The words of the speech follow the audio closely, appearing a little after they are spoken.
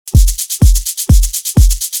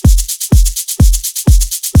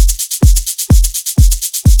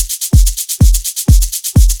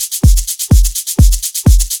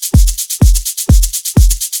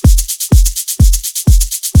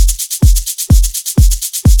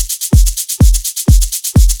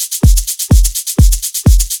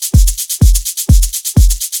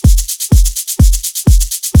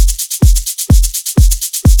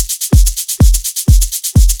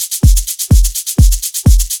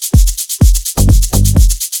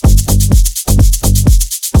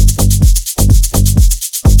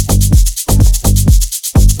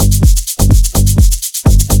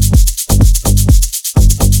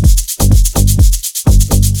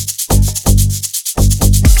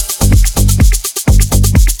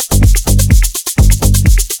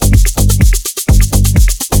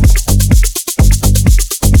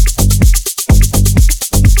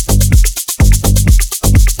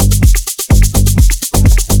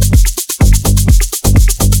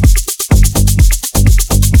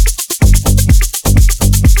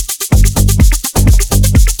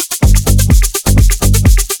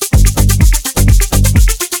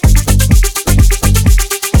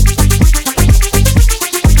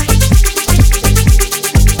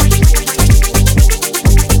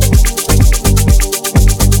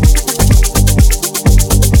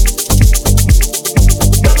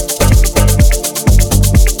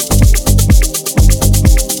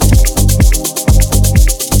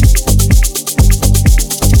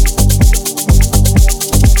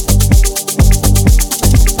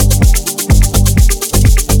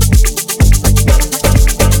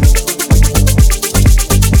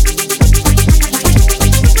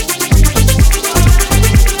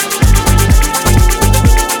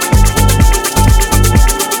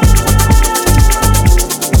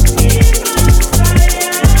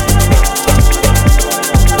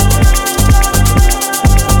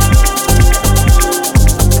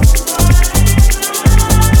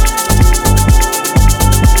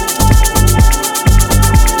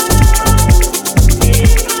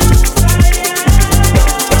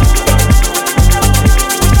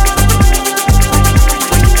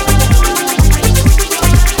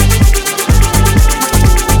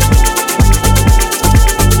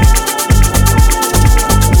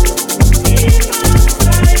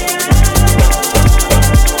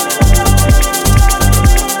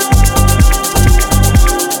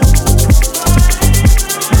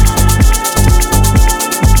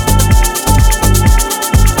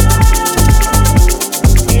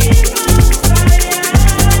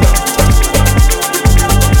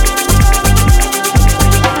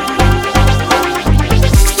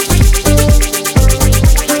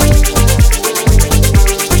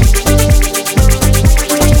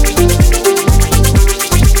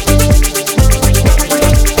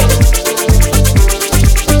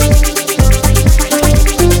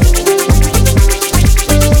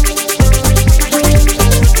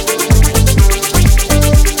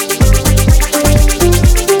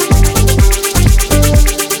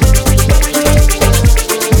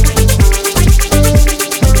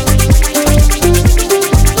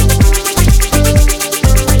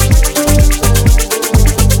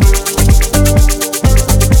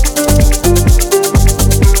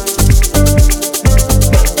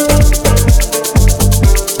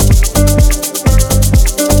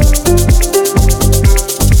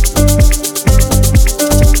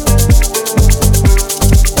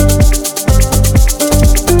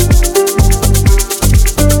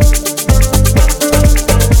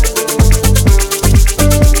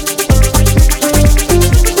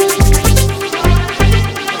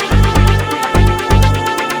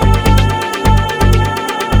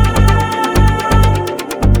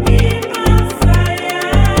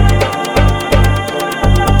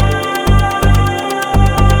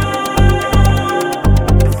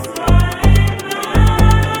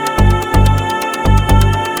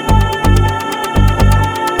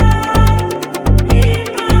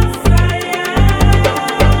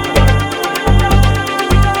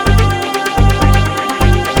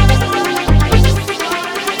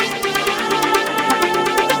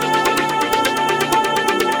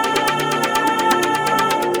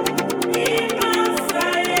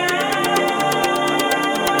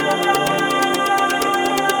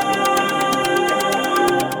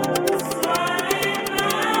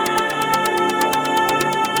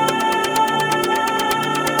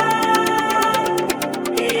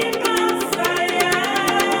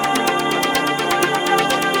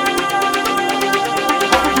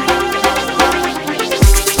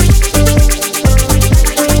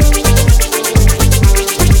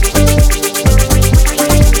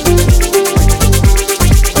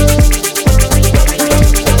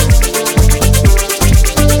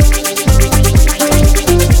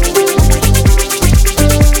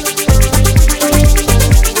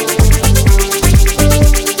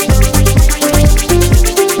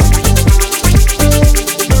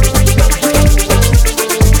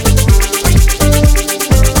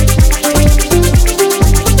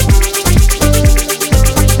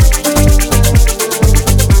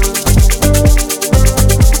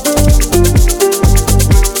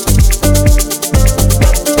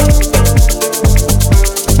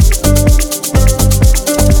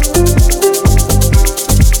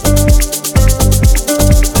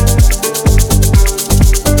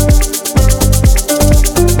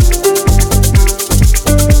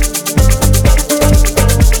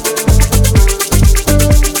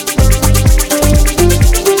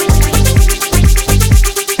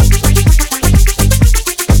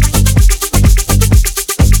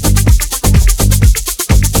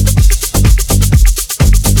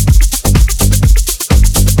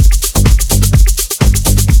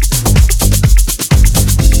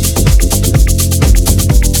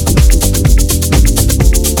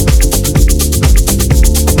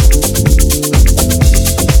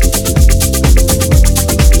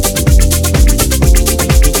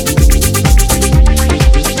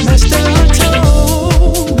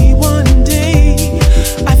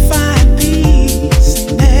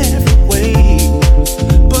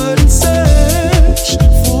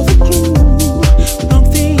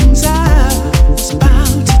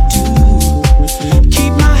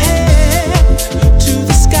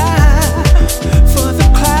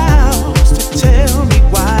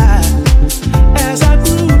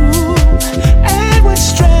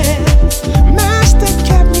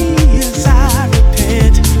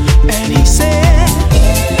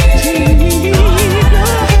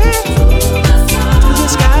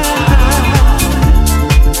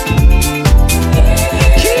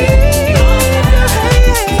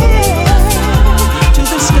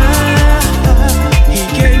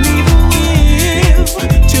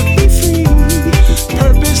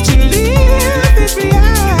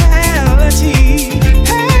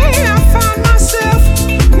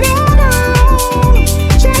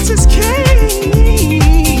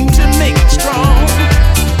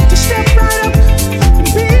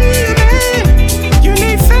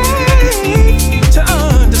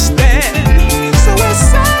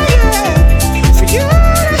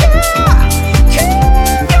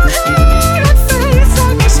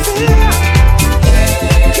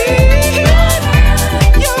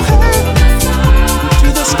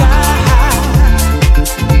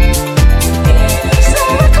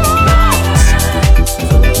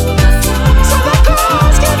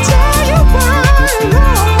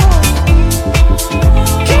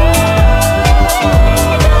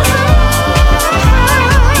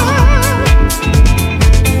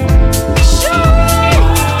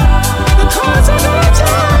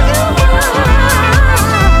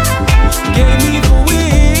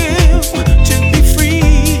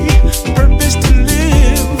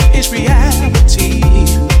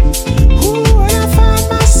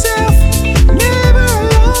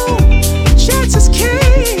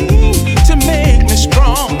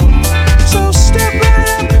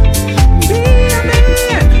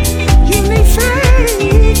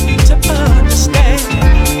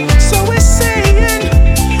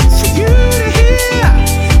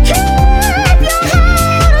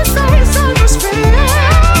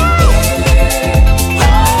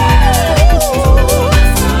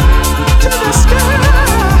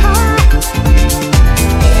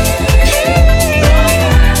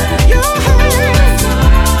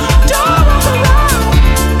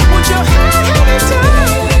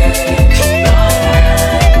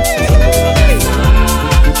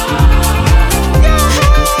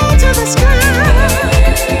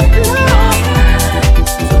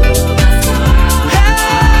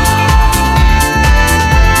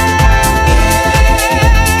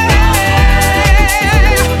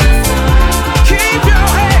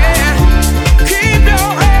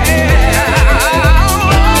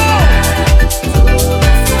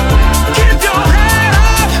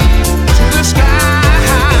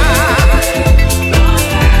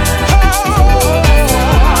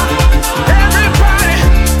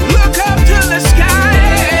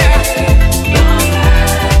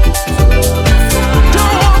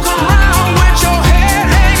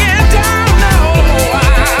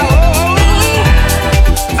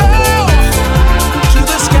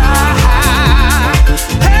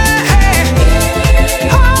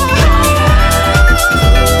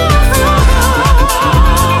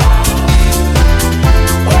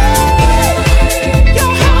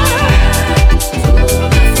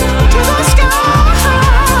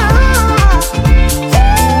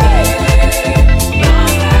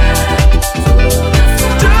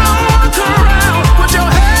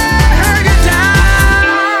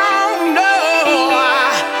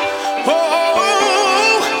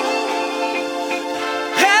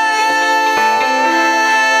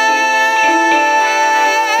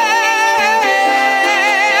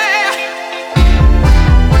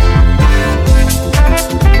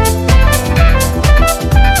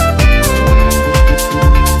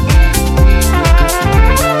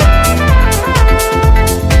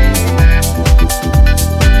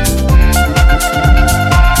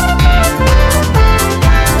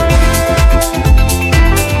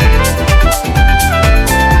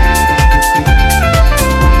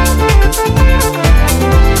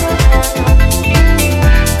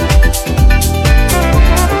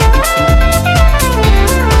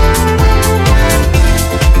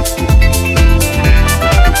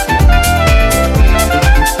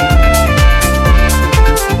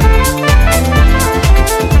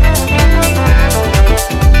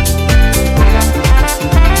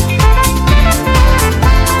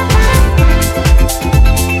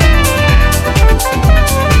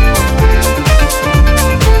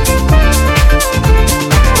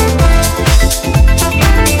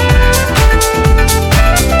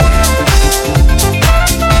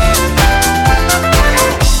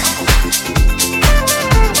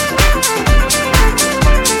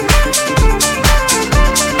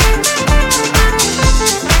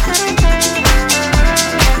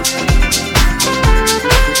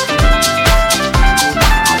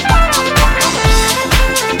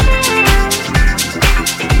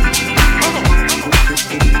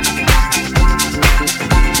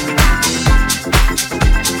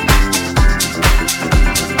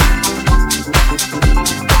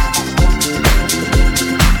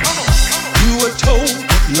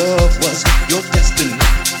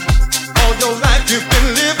You've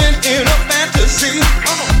been living in a fantasy.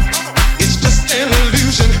 It's just an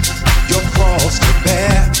illusion. Your cross to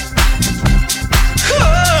bear.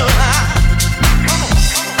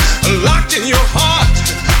 Locked in your heart,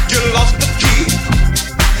 you lost the key.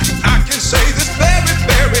 I can say this very,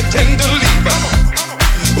 very tenderly.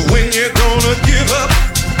 When you're gonna give up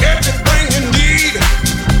everything you need.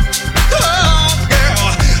 Oh,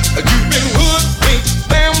 girl, you've been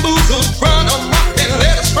hoodwinked, bamboozled, run amok and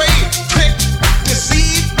led astray, tricked,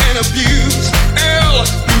 deceived and abused. Girl,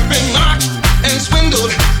 you've been mocked and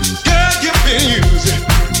swindled. Girl, you've been used.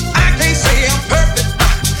 I can't say I'm perfect.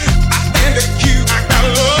 I stand accused. I got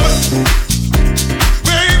love,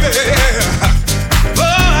 baby. Oh,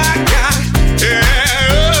 I got, yeah,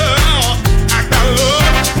 I got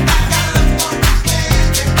love.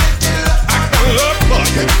 I got love for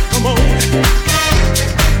you. Come on.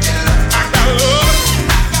 I got love.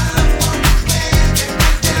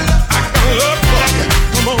 I got love for you.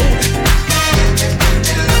 Come on.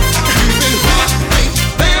 You've been hoodwinked,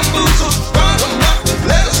 bamboozled, run amok,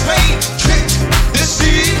 led astray, tricked,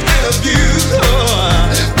 deceived and abused.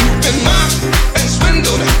 You've been mocked and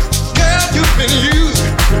swindled. Girl, you've been used.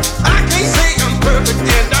 I can't say I'm perfect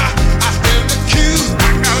and I stand accused. I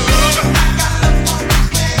got love.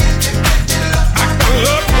 I got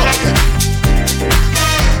love for you. I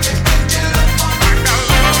got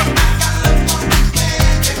love.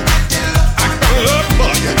 I got love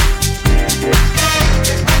for you. I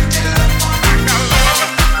got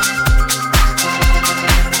love.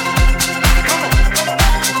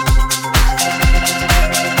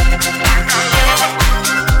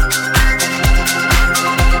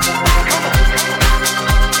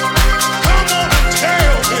 Come on and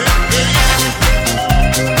tell me, baby,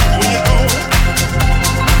 when you go,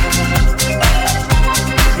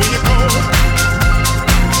 when you go.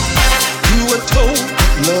 You were told that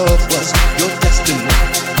love was your destiny.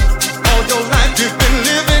 All your life you've been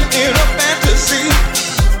living in a fantasy.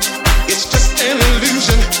 It's just an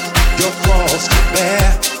illusion. Your cross to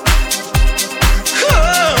bear.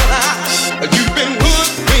 You've been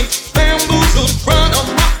hoodwinked, bamboozled, run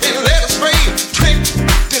amok and led astray, tricked,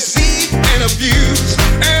 deceived and abused.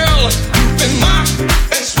 Girl, you've been mocked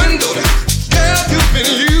and swindled. Girl, you've been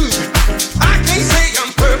used. I can't say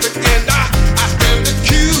I'm perfect and I stand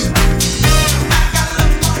accused. I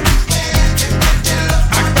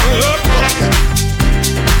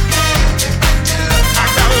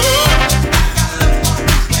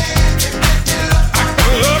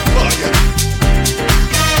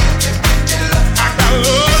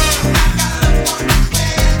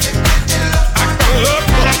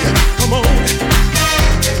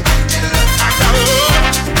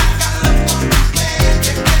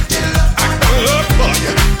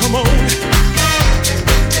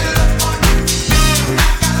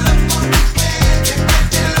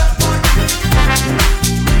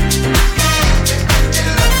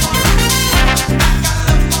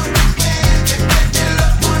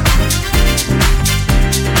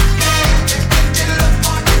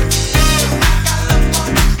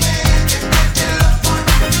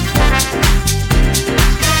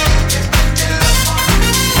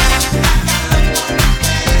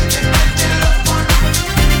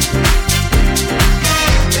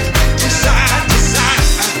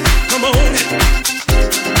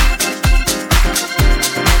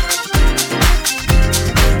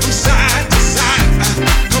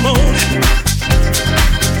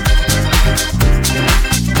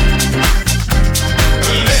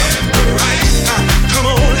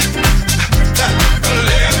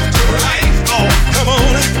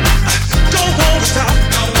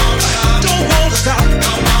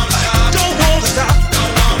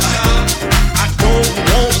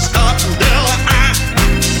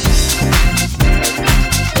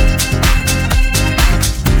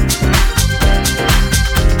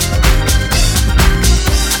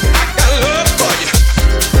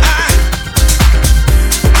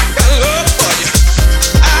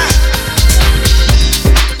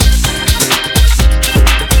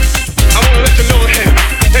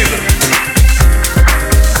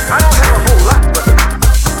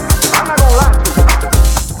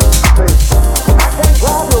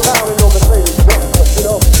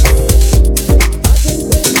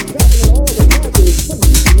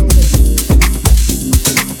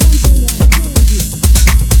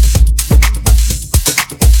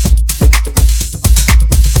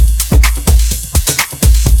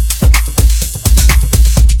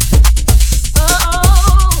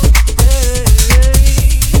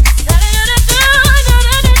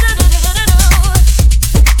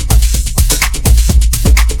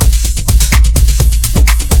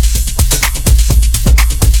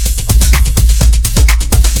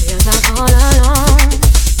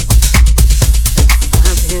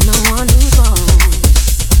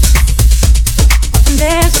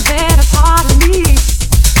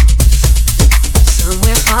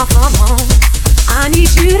from home. I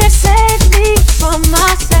need you to save me from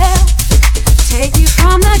myself. Take me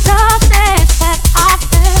from the darkness that I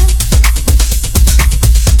felt.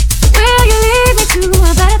 Will you lead me to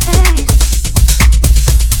a better place?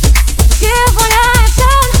 Give what I have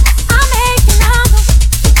done. I'll make it number.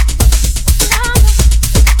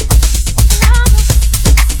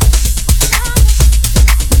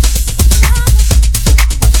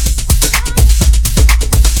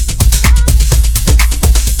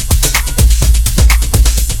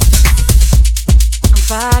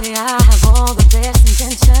 Friday, I have all the best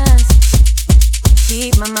intentions.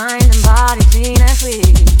 Keep my mind and body clean and free.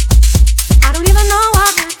 I don't even know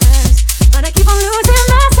what happens, but I keep on losing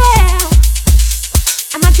myself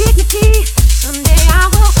and my dignity. Someday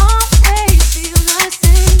I will always feel the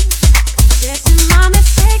same. Guessing my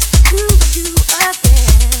mistakes to you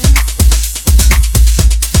again.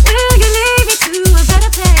 Will you lead me to a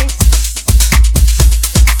better place?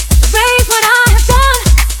 Erase what I have done.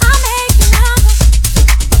 I'll make it number.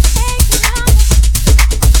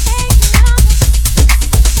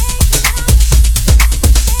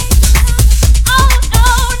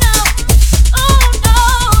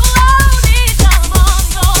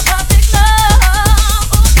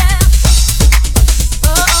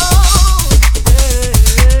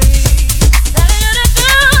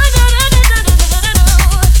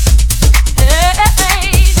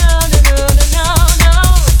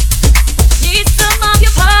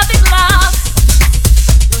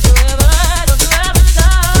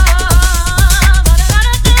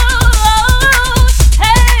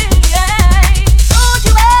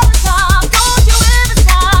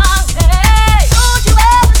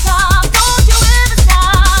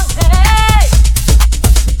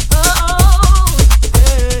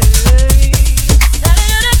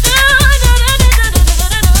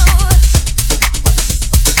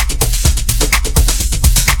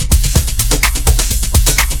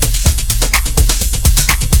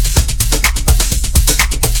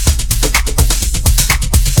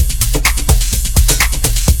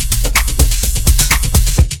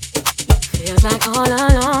 Like all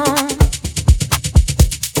along,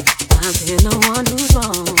 I've been the one who's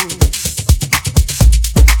wrong.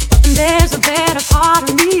 And there's a better part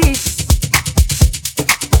of me,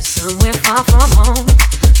 somewhere far from home.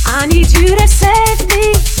 I need you to save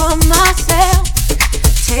me from myself.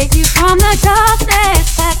 Take me from the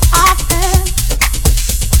darkness that I felt.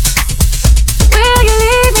 Will you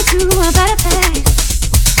lead me to a better place?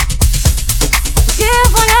 Give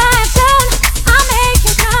what I have done. I'll make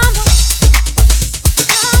it crumble.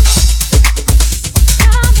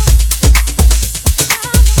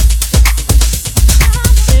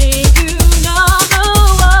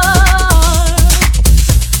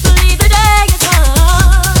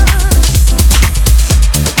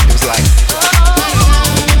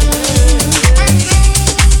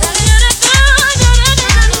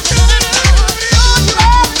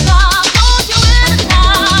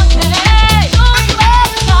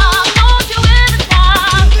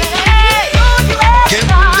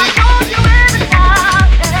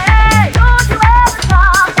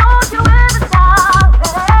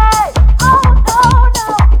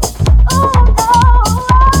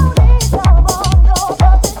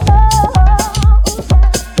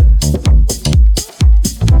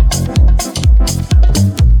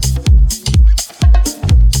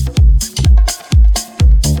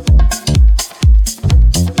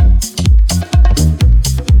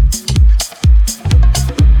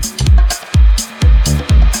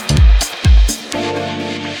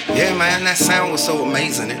 That sound was so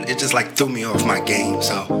amazing. It just like threw me off my game,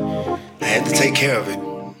 so I had to take care of it.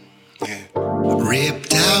 Yeah.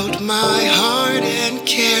 Ripped out my heart and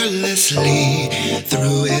carelessly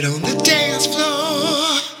threw it on the dance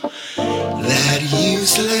floor. That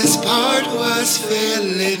useless part was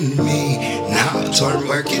failing me. Now it wasn't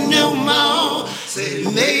working no more. It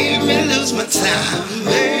made me lose my time,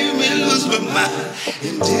 made me lose my mind,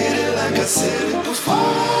 and did it like I said it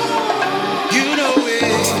before. You know it.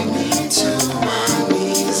 To my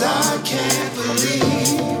knees, I can't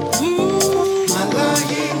believe my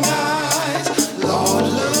lying eyes. Lord,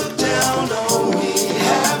 look down on me,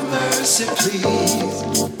 have mercy, please.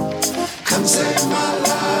 Come save my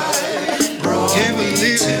life, bro. Can't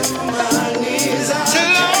believe it. To my knees,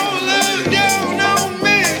 Lord, look down on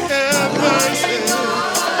me, have mercy.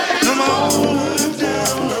 Come on, look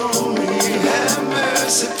down on me, have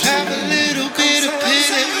mercy, please. Have a little bit of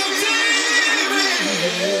pity.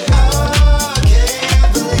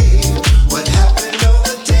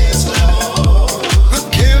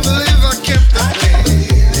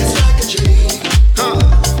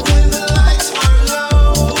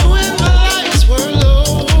 When the lights were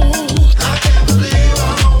low.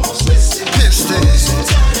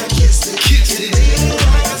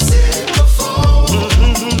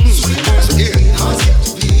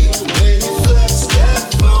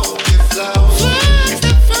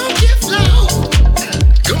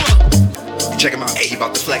 Check him out. Hey, he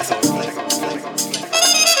about to flex on me.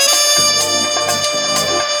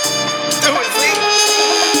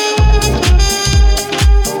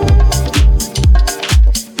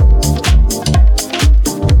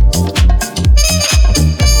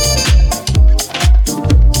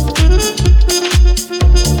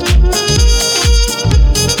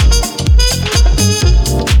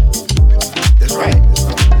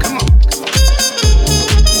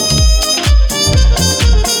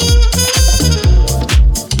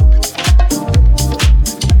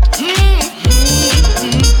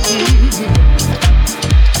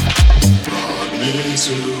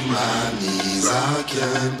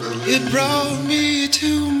 It brought me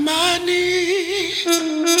to my knees. Look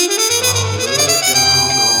down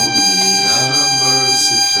on me, have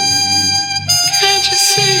mercy, please. Can't you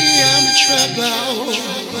see I'm in trouble?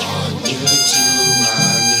 Brought me to my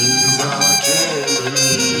knees, I can't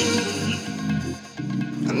believe.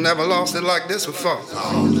 I never lost it like this before.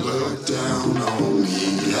 Oh, look down on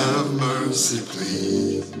me, have mercy,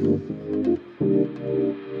 please.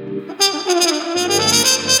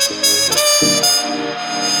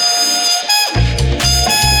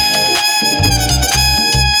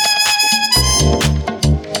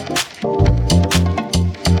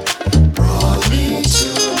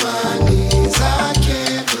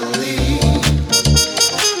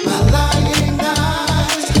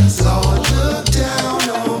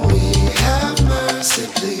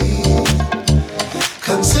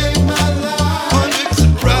 Come save my life. Hundreds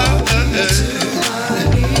of problems.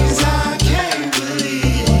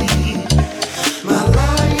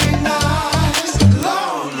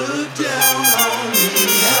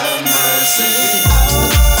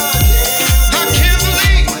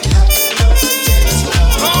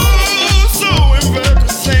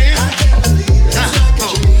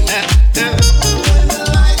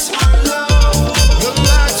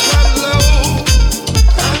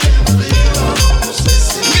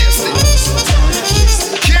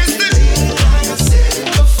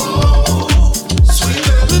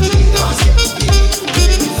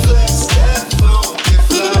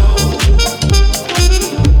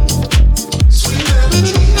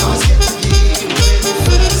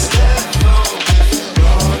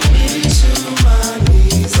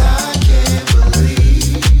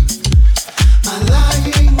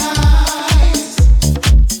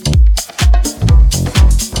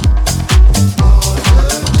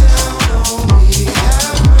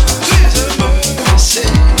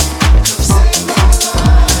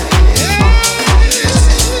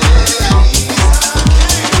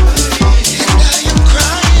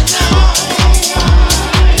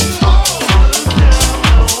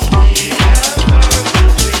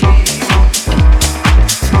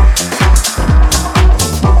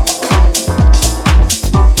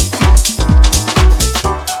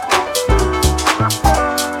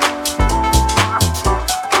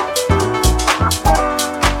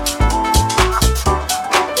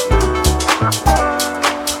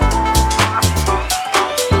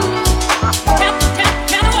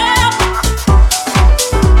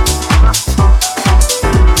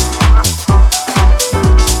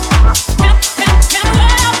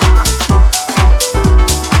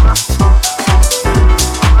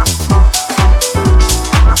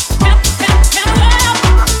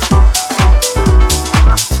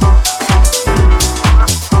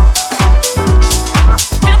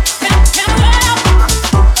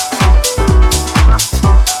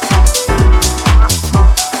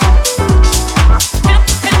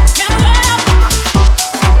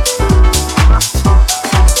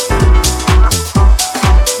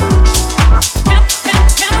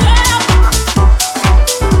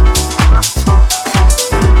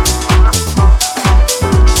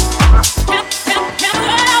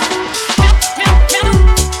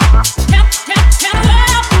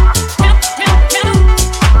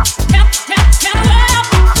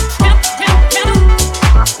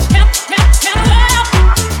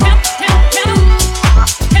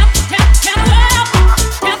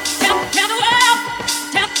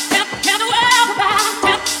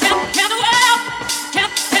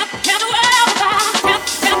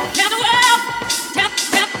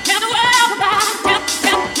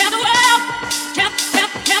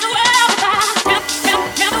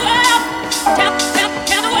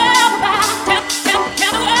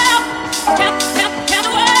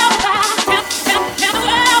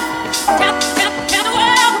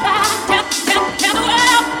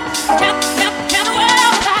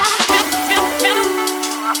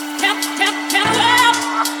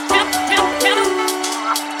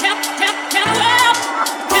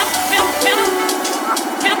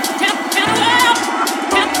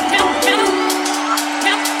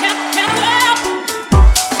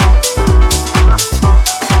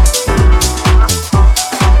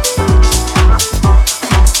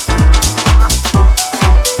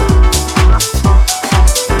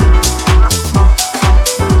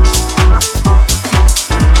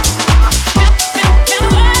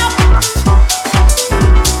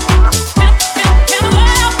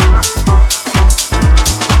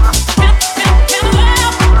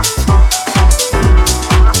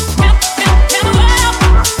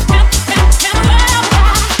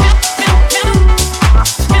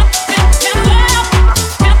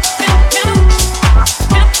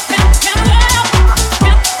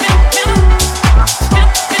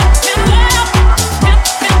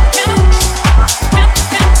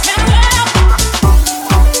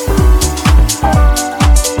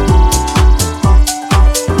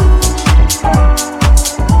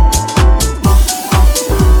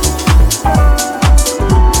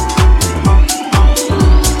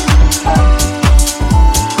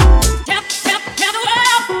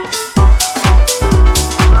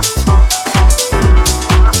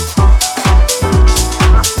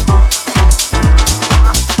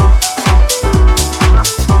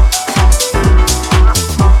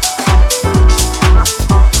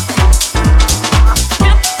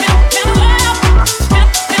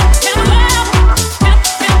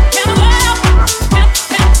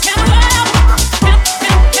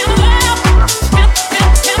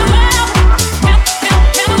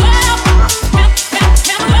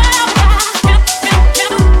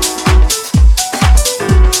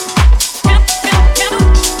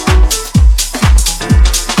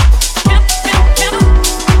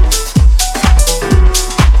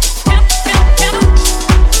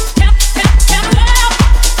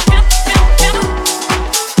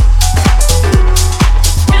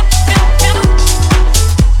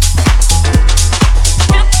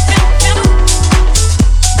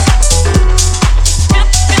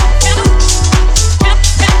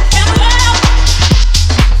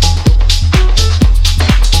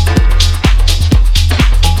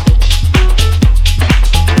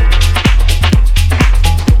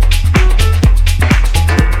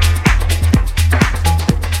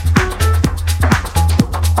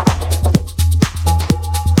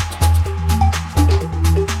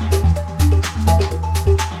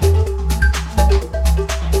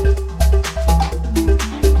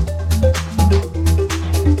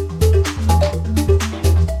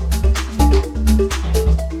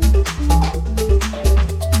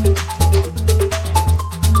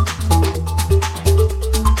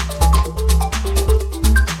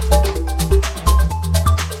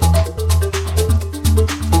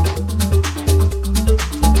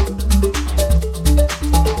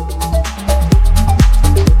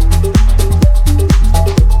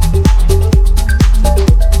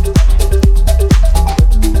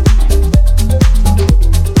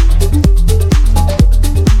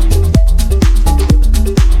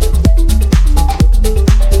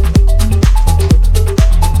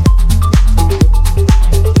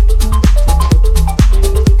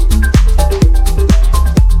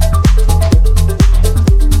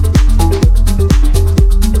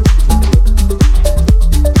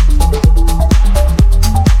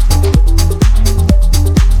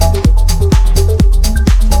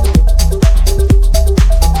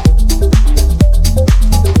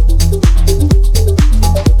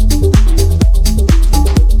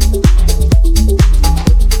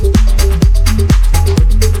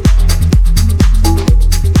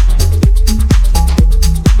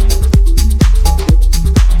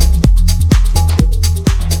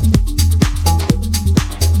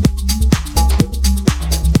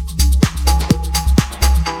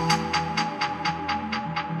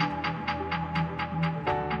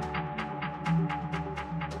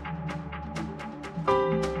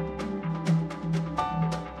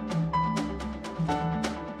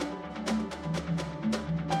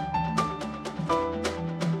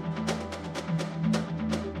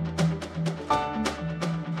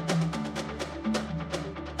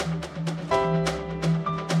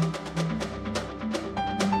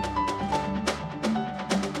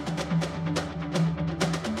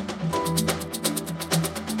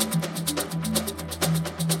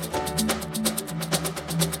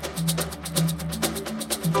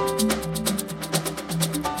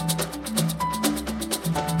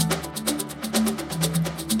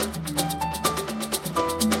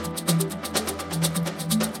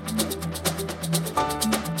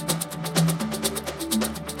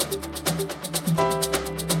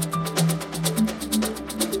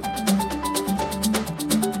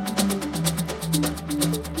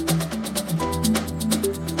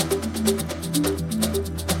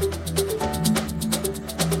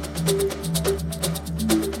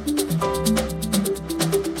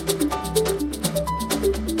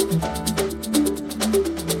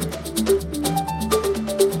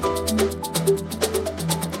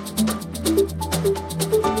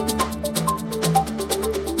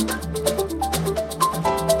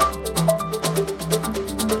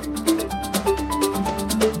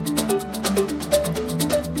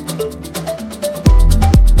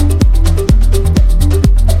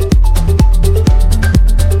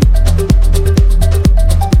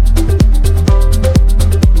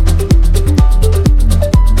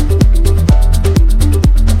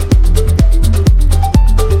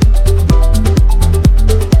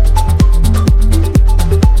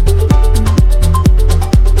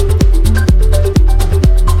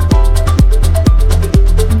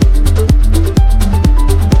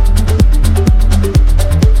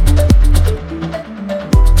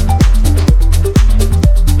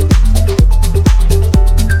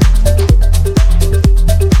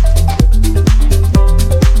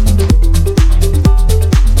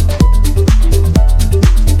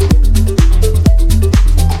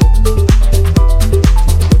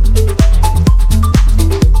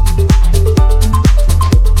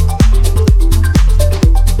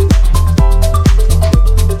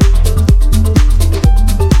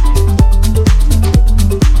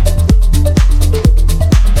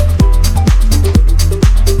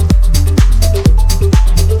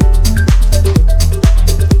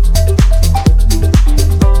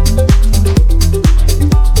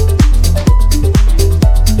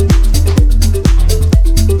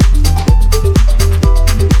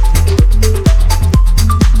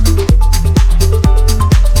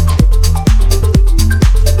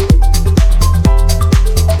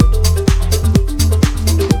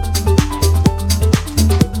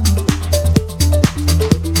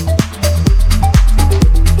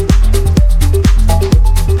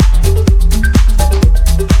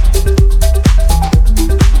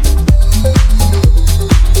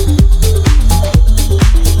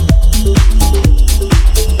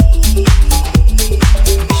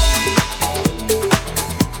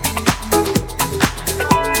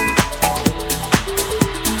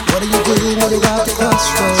 headed out the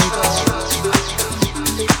crossroads.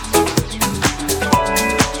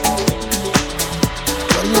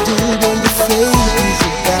 What do you do when the faith is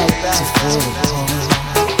about to fall apart?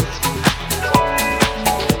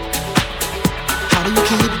 How do you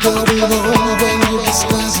keep going on when you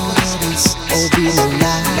discover that it's all been a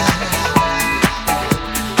lie?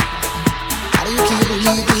 How do you keep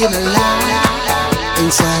believing a lie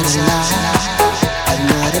inside a lie?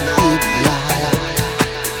 Another big lie.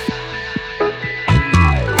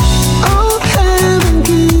 Oh, heaven,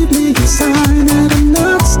 give me a sign that I'm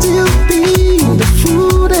not still being the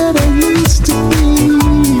fool that I used to be.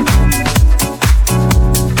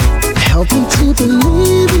 Help me to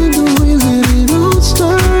believe in the way that it all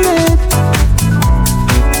started.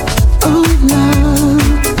 Oh, love,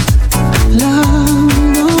 love,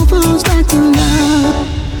 it all falls back to love.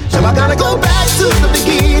 So I gotta go back to the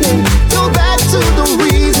beginning, go back to the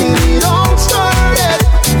reason it all started.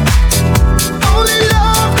 Only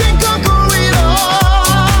love can conquer it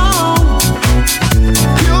all.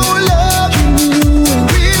 Pure love in you and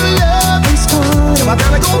real love is hard. So I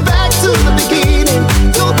gotta go back to the beginning,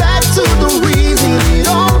 go back to the reason it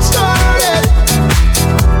all started.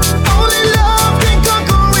 Only love can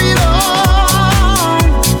conquer it all.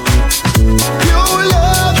 Pure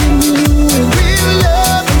love in you and real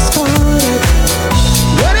love is hard.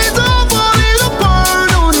 When it's all falling apart,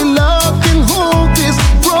 only love can hold this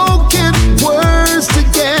broken words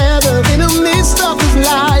together. In the midst of his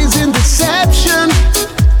lies and deception,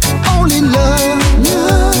 only love,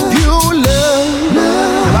 love, pure love,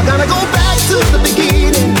 love. Now I gotta go back to the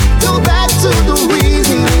beginning, go back to the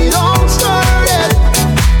reason it all started.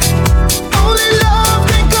 Only love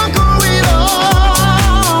can conquer it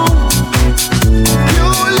all.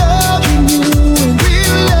 Pure love in you and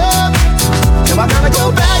real love. Now I gotta go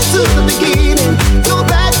back to the beginning, go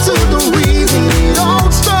back to the reason it all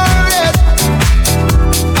started.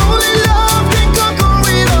 Only love can conquer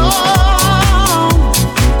it all.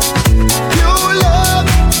 Pure love,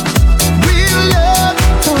 real love.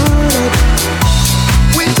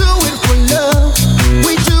 We do it for love,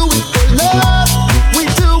 we do it for love, we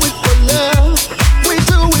do it for love, we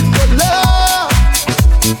do it for love.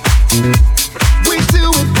 We do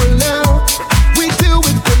it for love, we do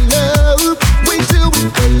it for love, we do it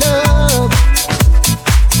for love.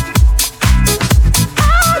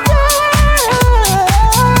 Oh yeah.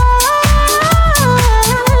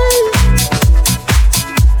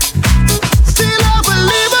 Still a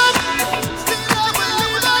believer, still a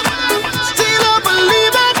believer, still a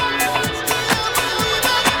believer,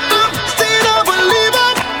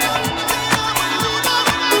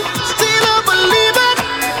 still a believer.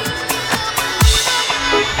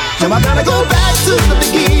 Now I gotta go back to the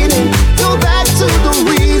beginning, go back to the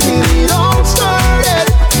reason it all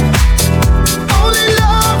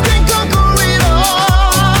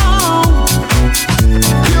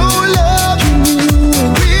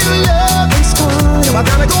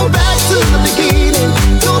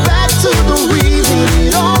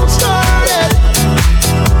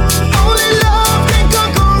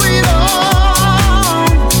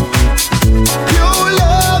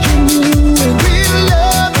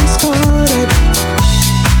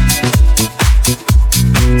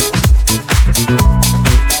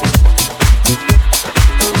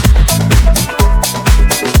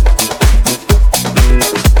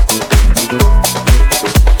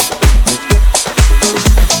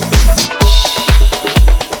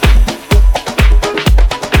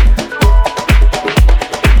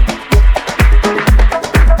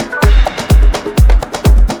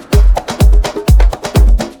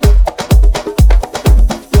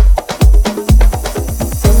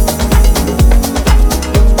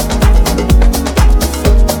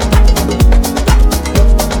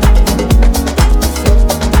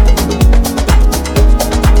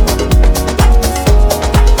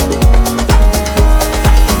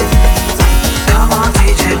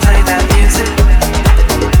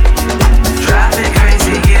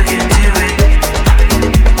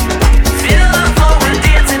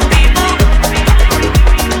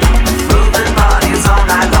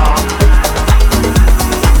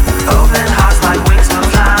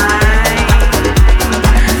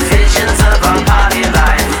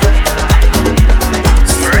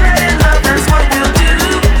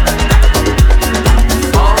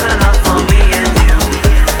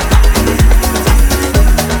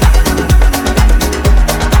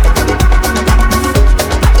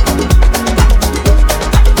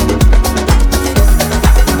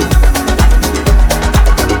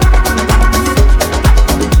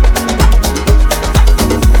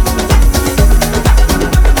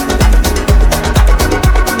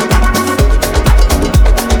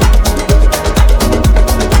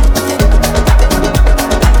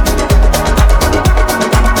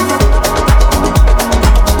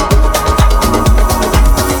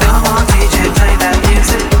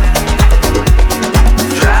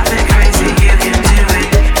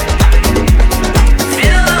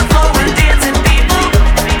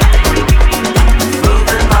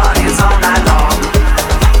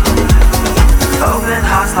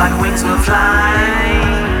wings will fly.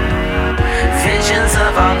 Visions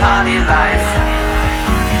of our party life.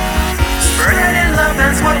 Spreading love,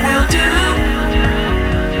 that's what we'll do.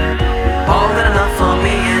 More than enough for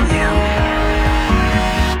me and you.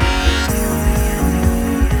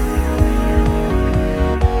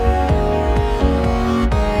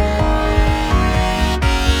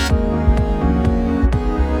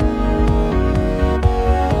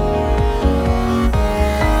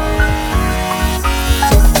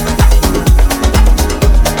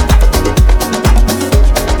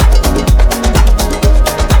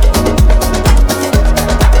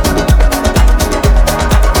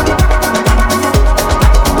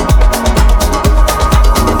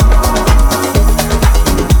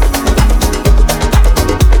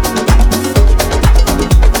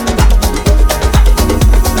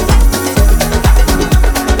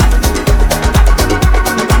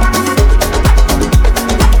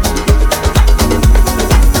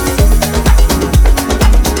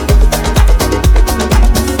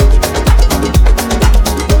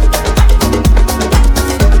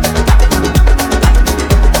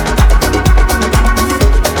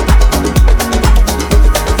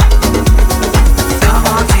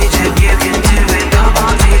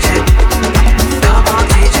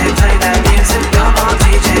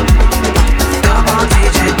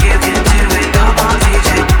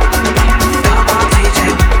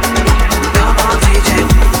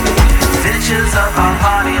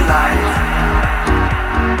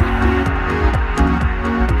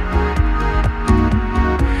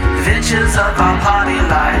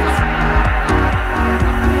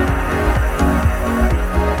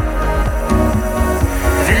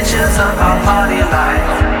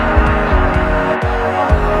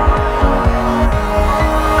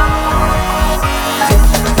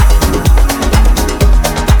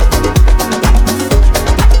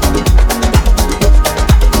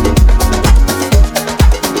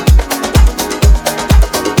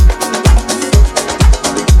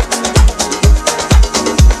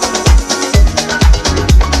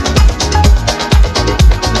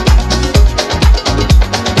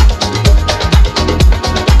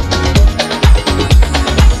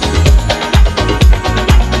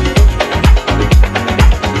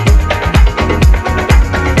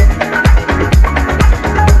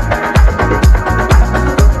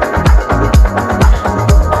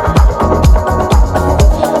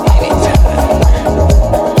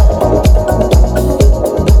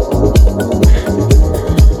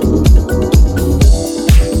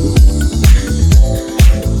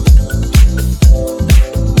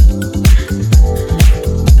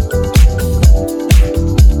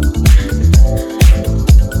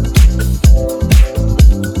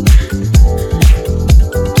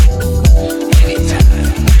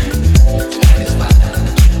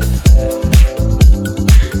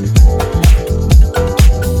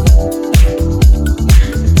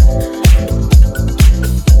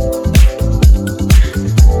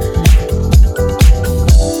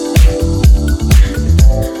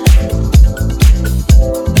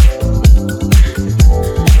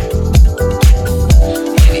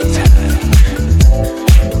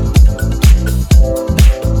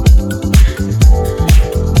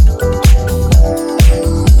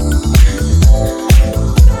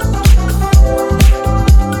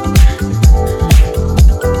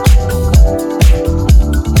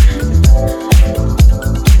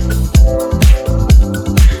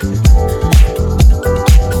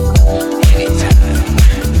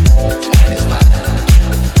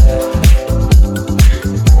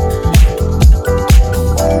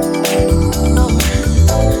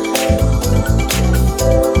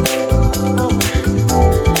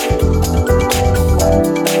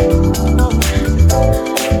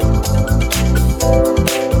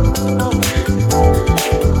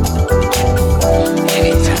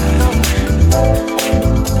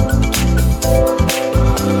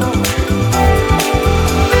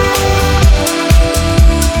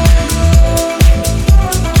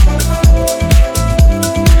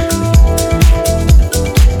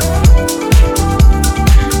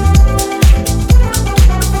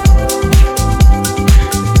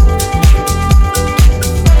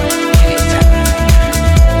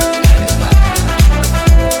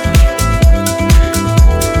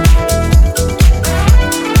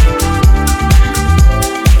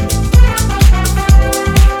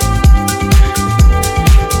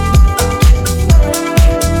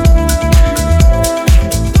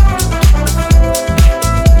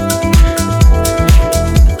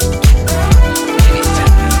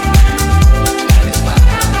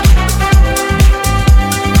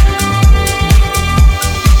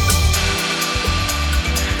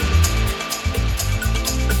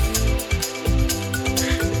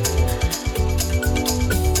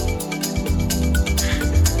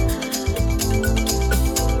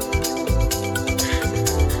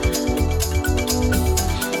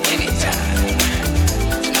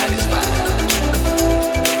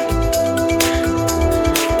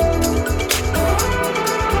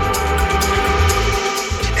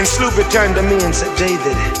 Sloopy turned to me and said,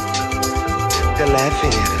 David, they're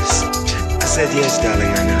laughing at us. I said, yes,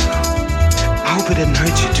 darling, I know. I hope it didn't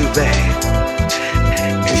hurt you too bad.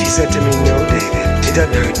 And she said to me, no, David, it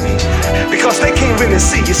doesn't hurt me. Because they can't really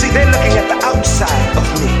see. You see, they're looking at the outside of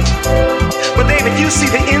me. But David, you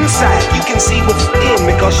see the inside. You can see what's in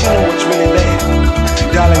because you know what's really there.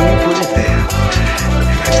 Darling, you put it there.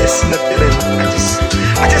 I just looked at him.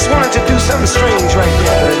 I just wanted to do something strange right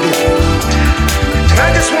there, but I didn't. And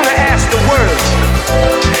I just want to ask the world,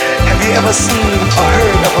 have you ever seen or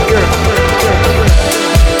heard of a girl?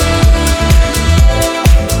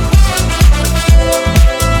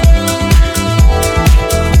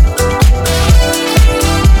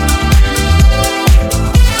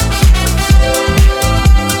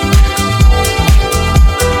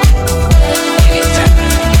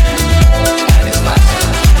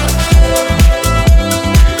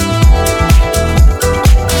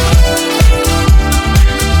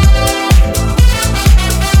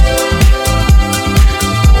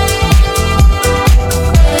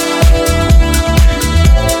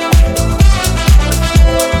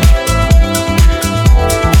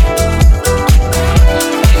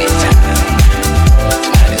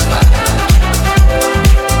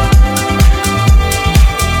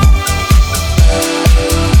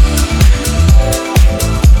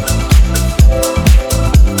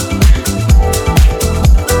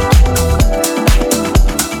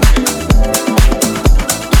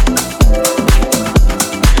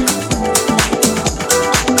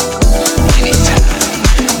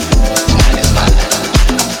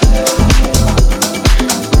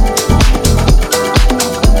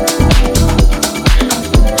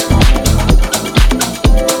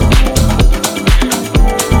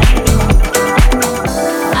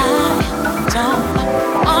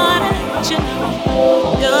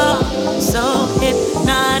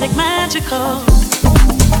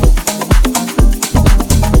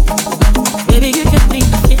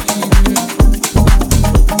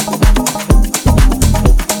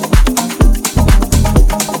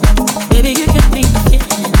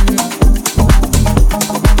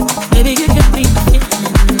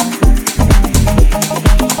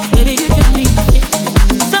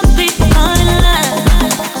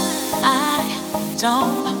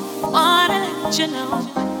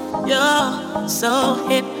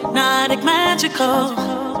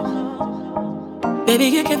 Baby,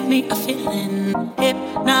 you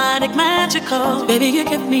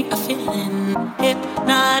give me a feeling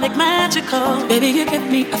hypnotic, magical. Baby, you give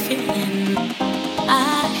me a feeling.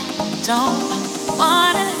 I don't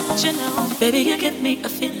wanna let you know. Baby, you give me a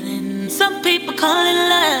feeling. Some people call it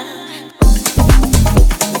love.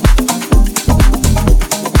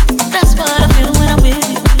 That's what I feel when I'm with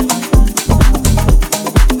you.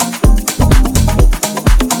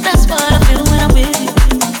 That's what I feel when I'm with you.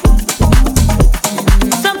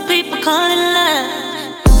 And some people call it love.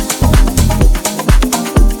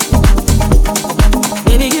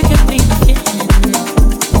 Baby, you give me a feeling.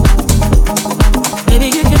 Baby,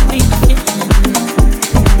 you give me a feeling.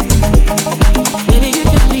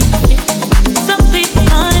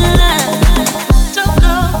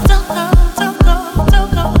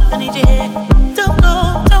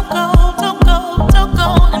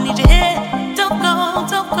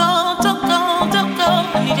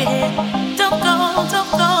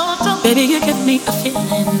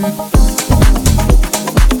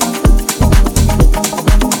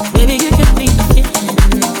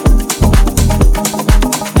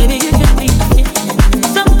 Baby, you give me a feeling.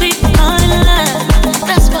 Some people call it love.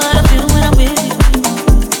 That's what I feel when I'm with you.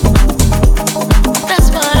 That's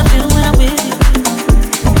what I feel when I'm with you.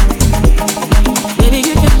 Baby,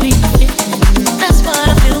 you give me a feeling. That's what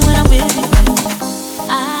I feel when I'm with you.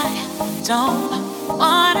 I don't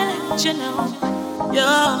wanna let you know.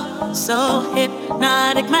 You're so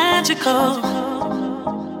hypnotic, magical.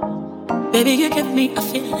 Baby, you give me a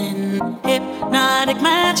feeling hypnotic,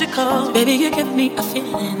 magical. Baby, you give me a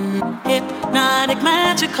feeling hypnotic,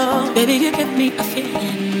 magical. Baby, you give me a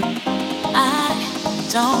feeling. I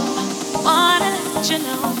don't wanna let you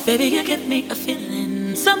know. Baby, you give me a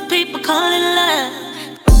feeling. Some people call it love.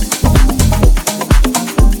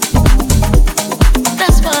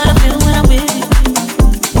 That's what I feel when I'm with you.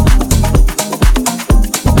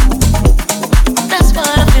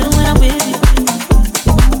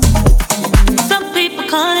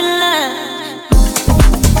 Call it love.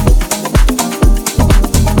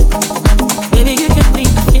 Baby, you give me a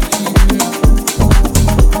feeling.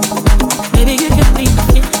 Baby, you give me a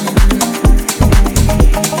feeling.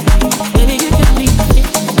 Baby, you give me a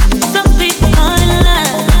feeling. Some people call it love.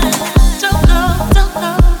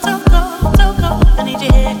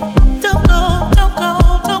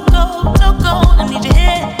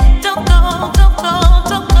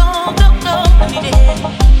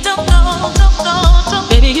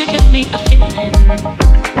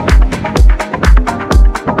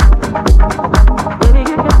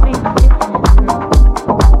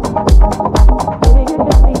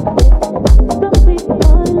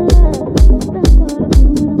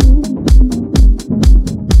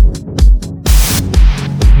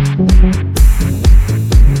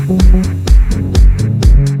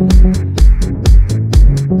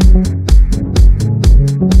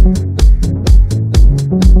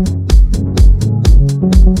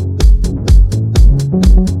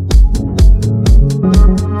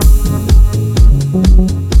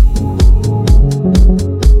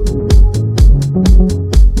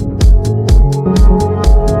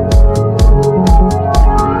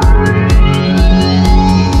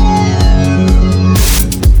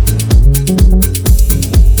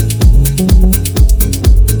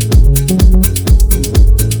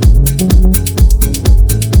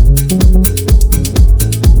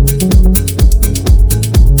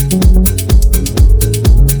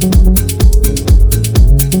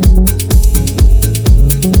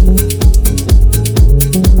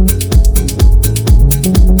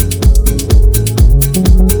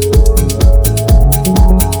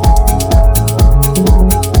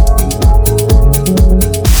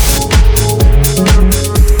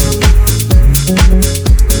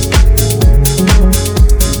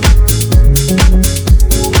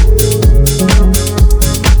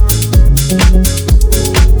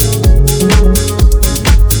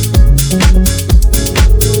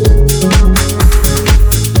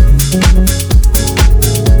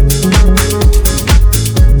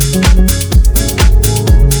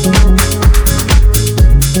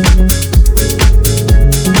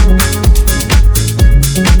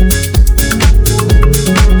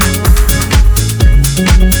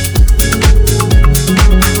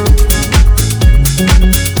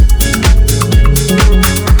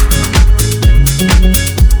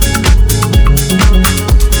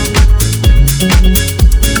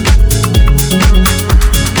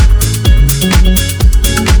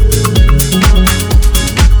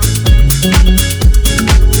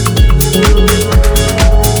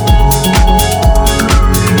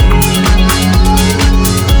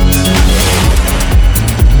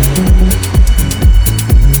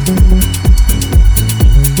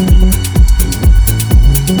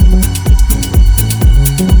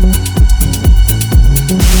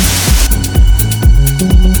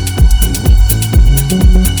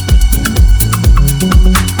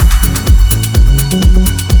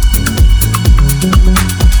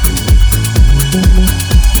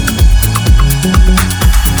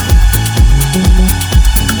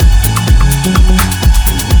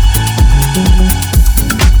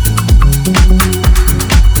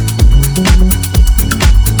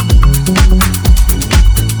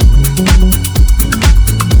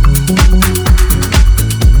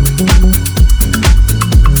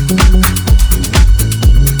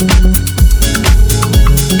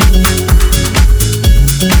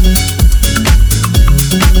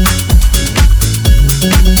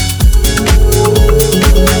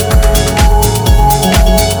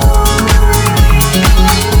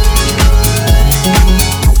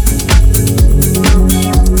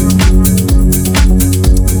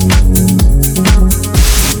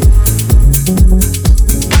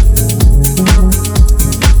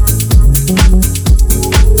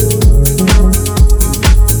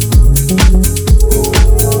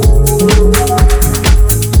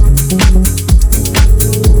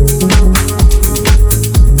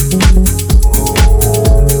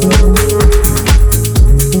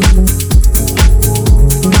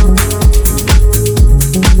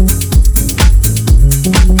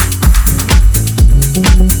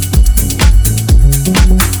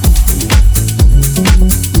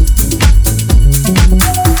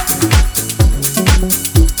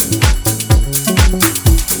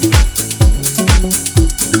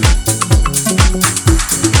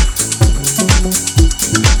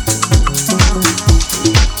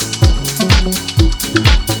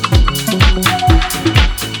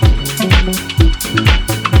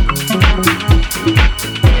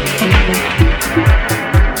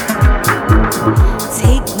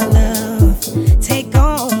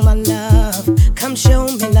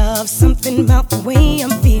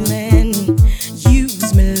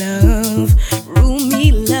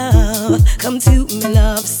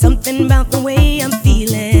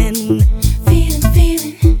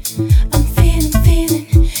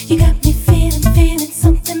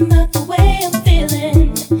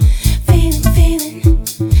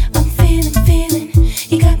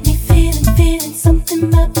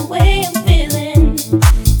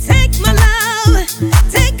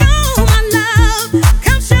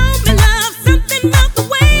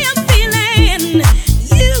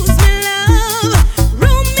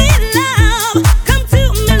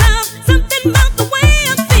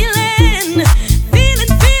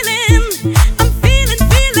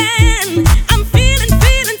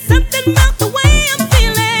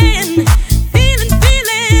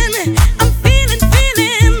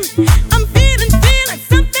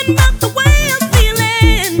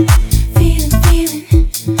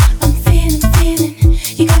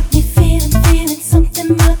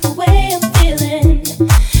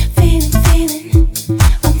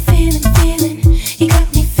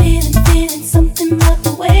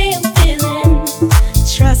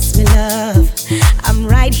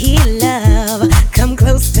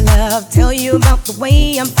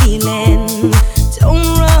 way I'm feeling. Don't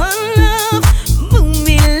run, love, move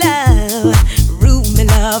me, love, root me,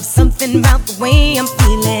 love. Something about the way I'm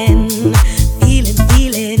feeling,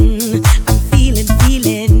 feeling. I'm feeling,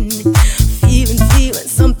 feeling.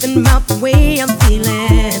 Something about the way I'm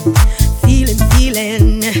feeling,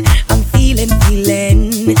 feeling. I'm feeling.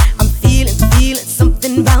 I'm feeling.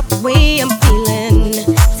 Something about the way I'm feeling.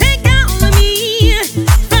 Take all of me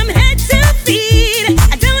from head to feet.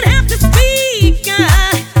 I don't have to speak.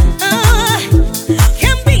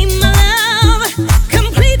 Can be my love,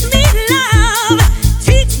 complete me, love.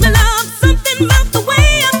 Teach me, love, something about the way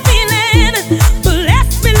I'm feeling. Bless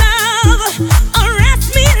me, love, arrest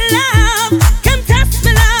me, love. Come test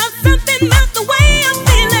me, love, something about the way I'm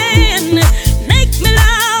feeling. Make me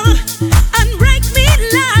love, unbreak me,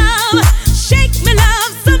 love. Shake me,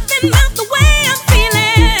 love, something about the way I'm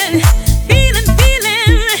feeling. Feeling.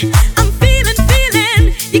 I'm feeling.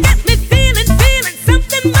 You got me feeling.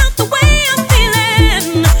 Something about the way I'm feeling.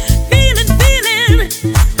 Feeling.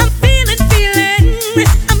 I'm feeling.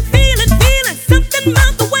 I'm feeling. Something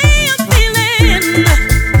about the way I'm feeling.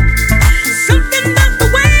 Something about the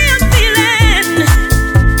way I'm feeling.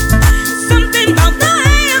 Something about the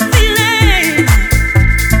way I'm feeling.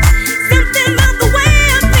 Something about the way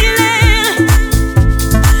I'm feeling.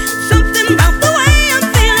 Something about the way I'm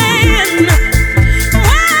feeling.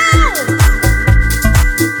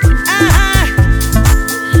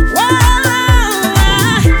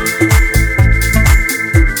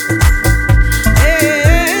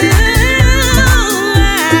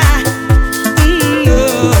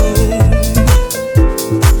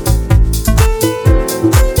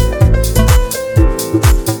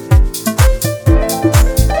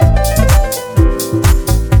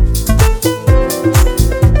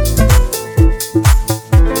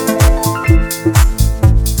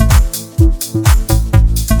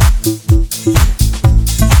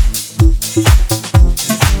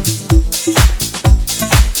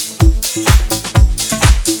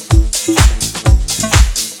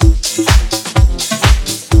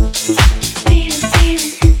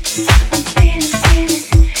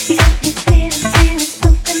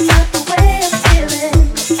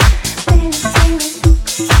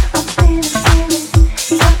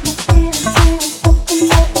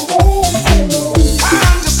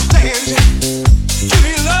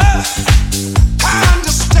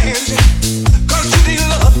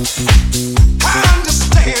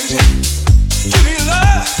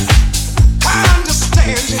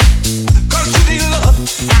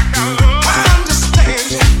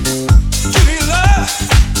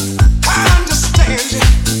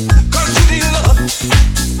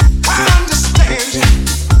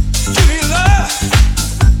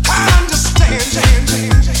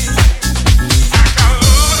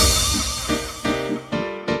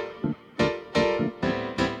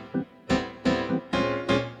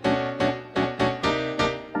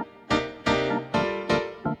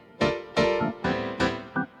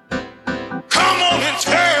 Come on and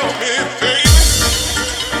tell me, baby.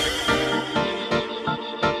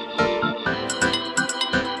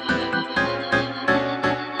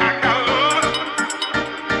 I got love.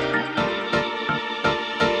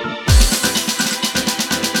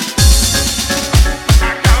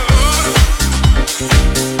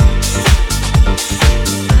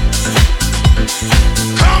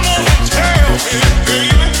 Come on and tell me,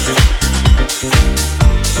 baby.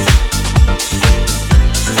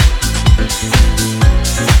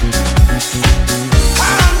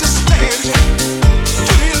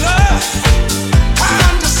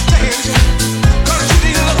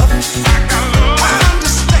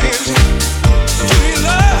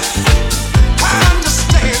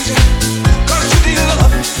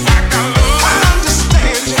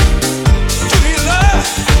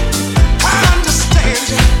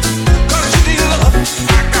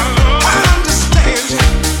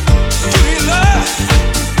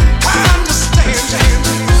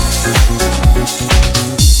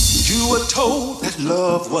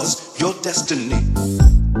 Love was your destiny.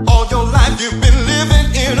 All your life you've been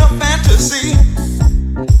living in a fantasy.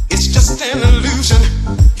 It's just an illusion,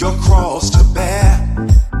 your cross to bear.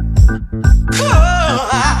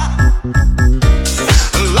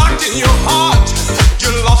 Locked in your heart,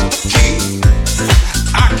 you lost the key.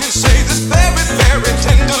 I can say this very, very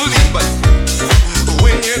tenderly, but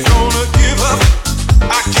when you're gonna give up,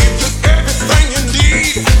 I give you everything you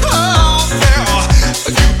need. Oh, girl,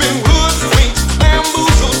 you've been hoodwinked,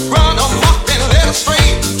 bamboozled, run amok and led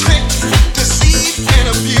astray, tricked, deceived, and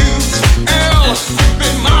abused. Girl, you've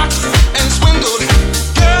been mocked and swindled.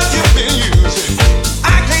 Girl, you've been used.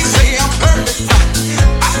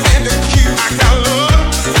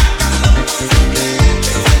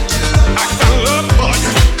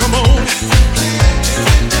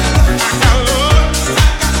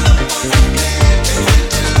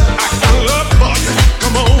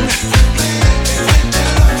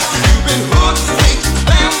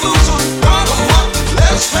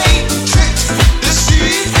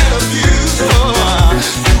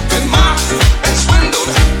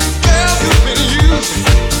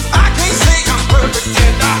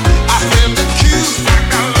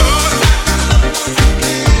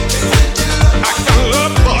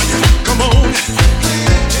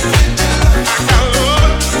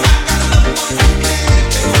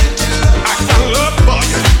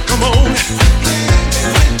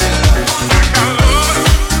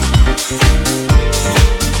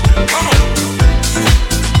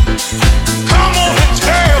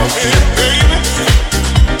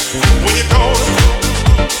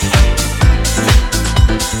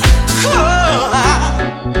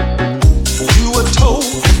 told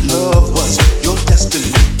that love was your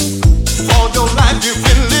destiny. All your life you've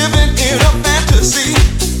been living in a fantasy.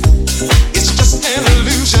 It's just an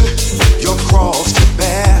illusion, your cross to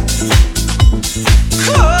bear.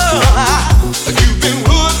 You've been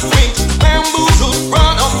hoodwinked, bamboozled,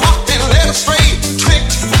 run amok and led astray,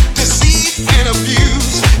 tricked, deceived and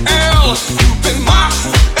abused. Girl, you've been mocked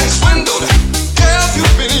and swindled. Girl,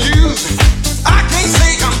 you've been used. I can't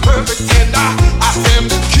say I'm perfect and I stand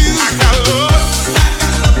accused. I got love.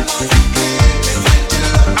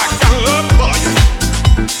 I got love for you.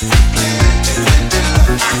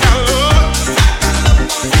 I got love.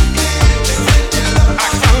 I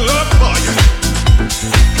got love for you.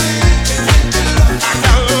 I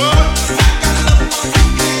got love.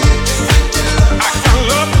 I got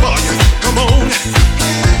love for you. Come on.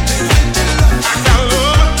 I got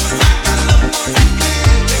love.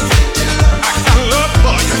 I got love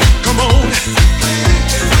for you. Come on.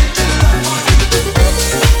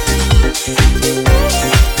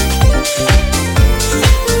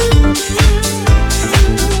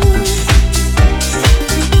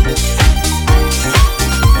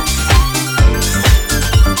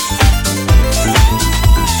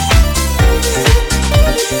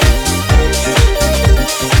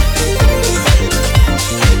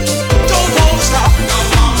 Don't wanna stop.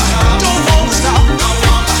 Don't wanna stop.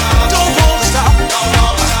 Don't wanna stop.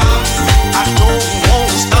 I don't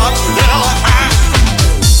wanna stop now.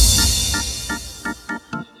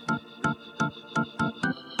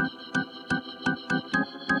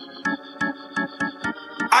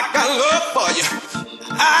 I got love for you.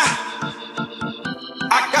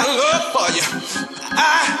 I got love for you.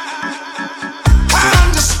 I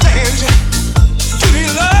understand you. You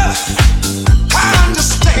need love. I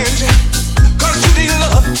understand you. 'Cause you need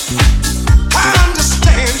love. I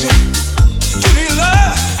understand you. You need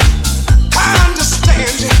love. I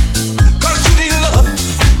understand you. 'Cause you need love.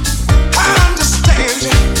 I understand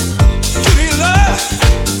you. You need love.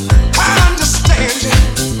 I understand you.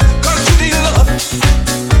 'Cause you need love.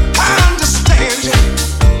 I understand you.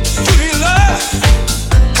 You need love.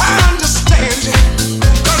 I understand you.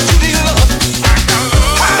 'Cause you need love.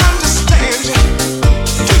 I understand you.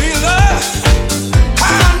 You need love.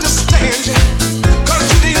 I understand you. 'Cause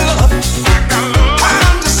you need love. I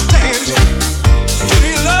understand you. You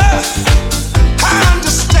need love. I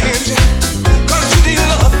understand you. 'Cause you need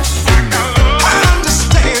love. I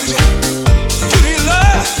understand you. You need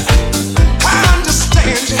love. I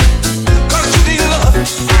understand you. 'Cause you need love.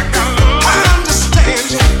 I understand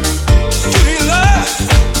you. You need love.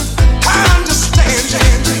 I understand you.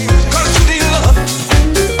 'Cause you need love.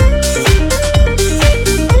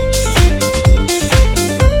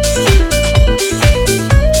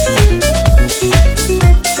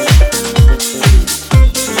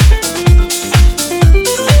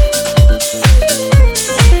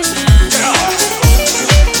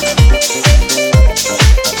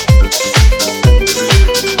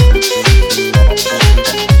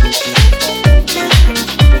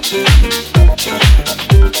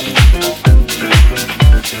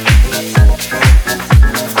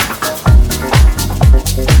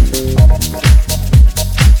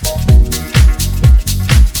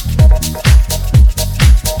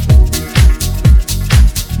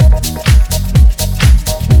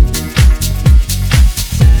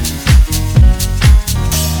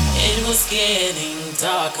 It was getting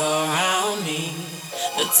dark around me.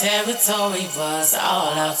 The territory was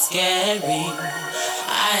all out scary.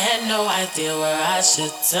 I had no idea where I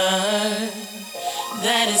should turn.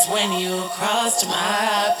 That is when you crossed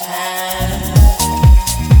my path.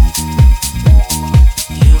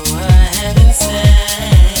 You were heaven sent.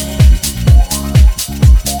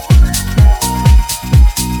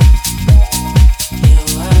 You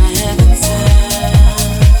were heaven sent.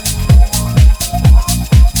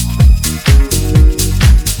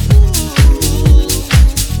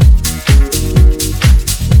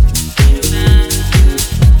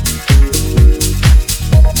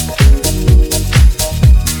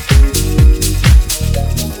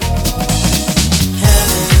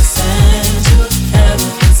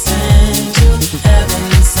 Heaven sent you,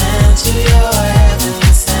 heaven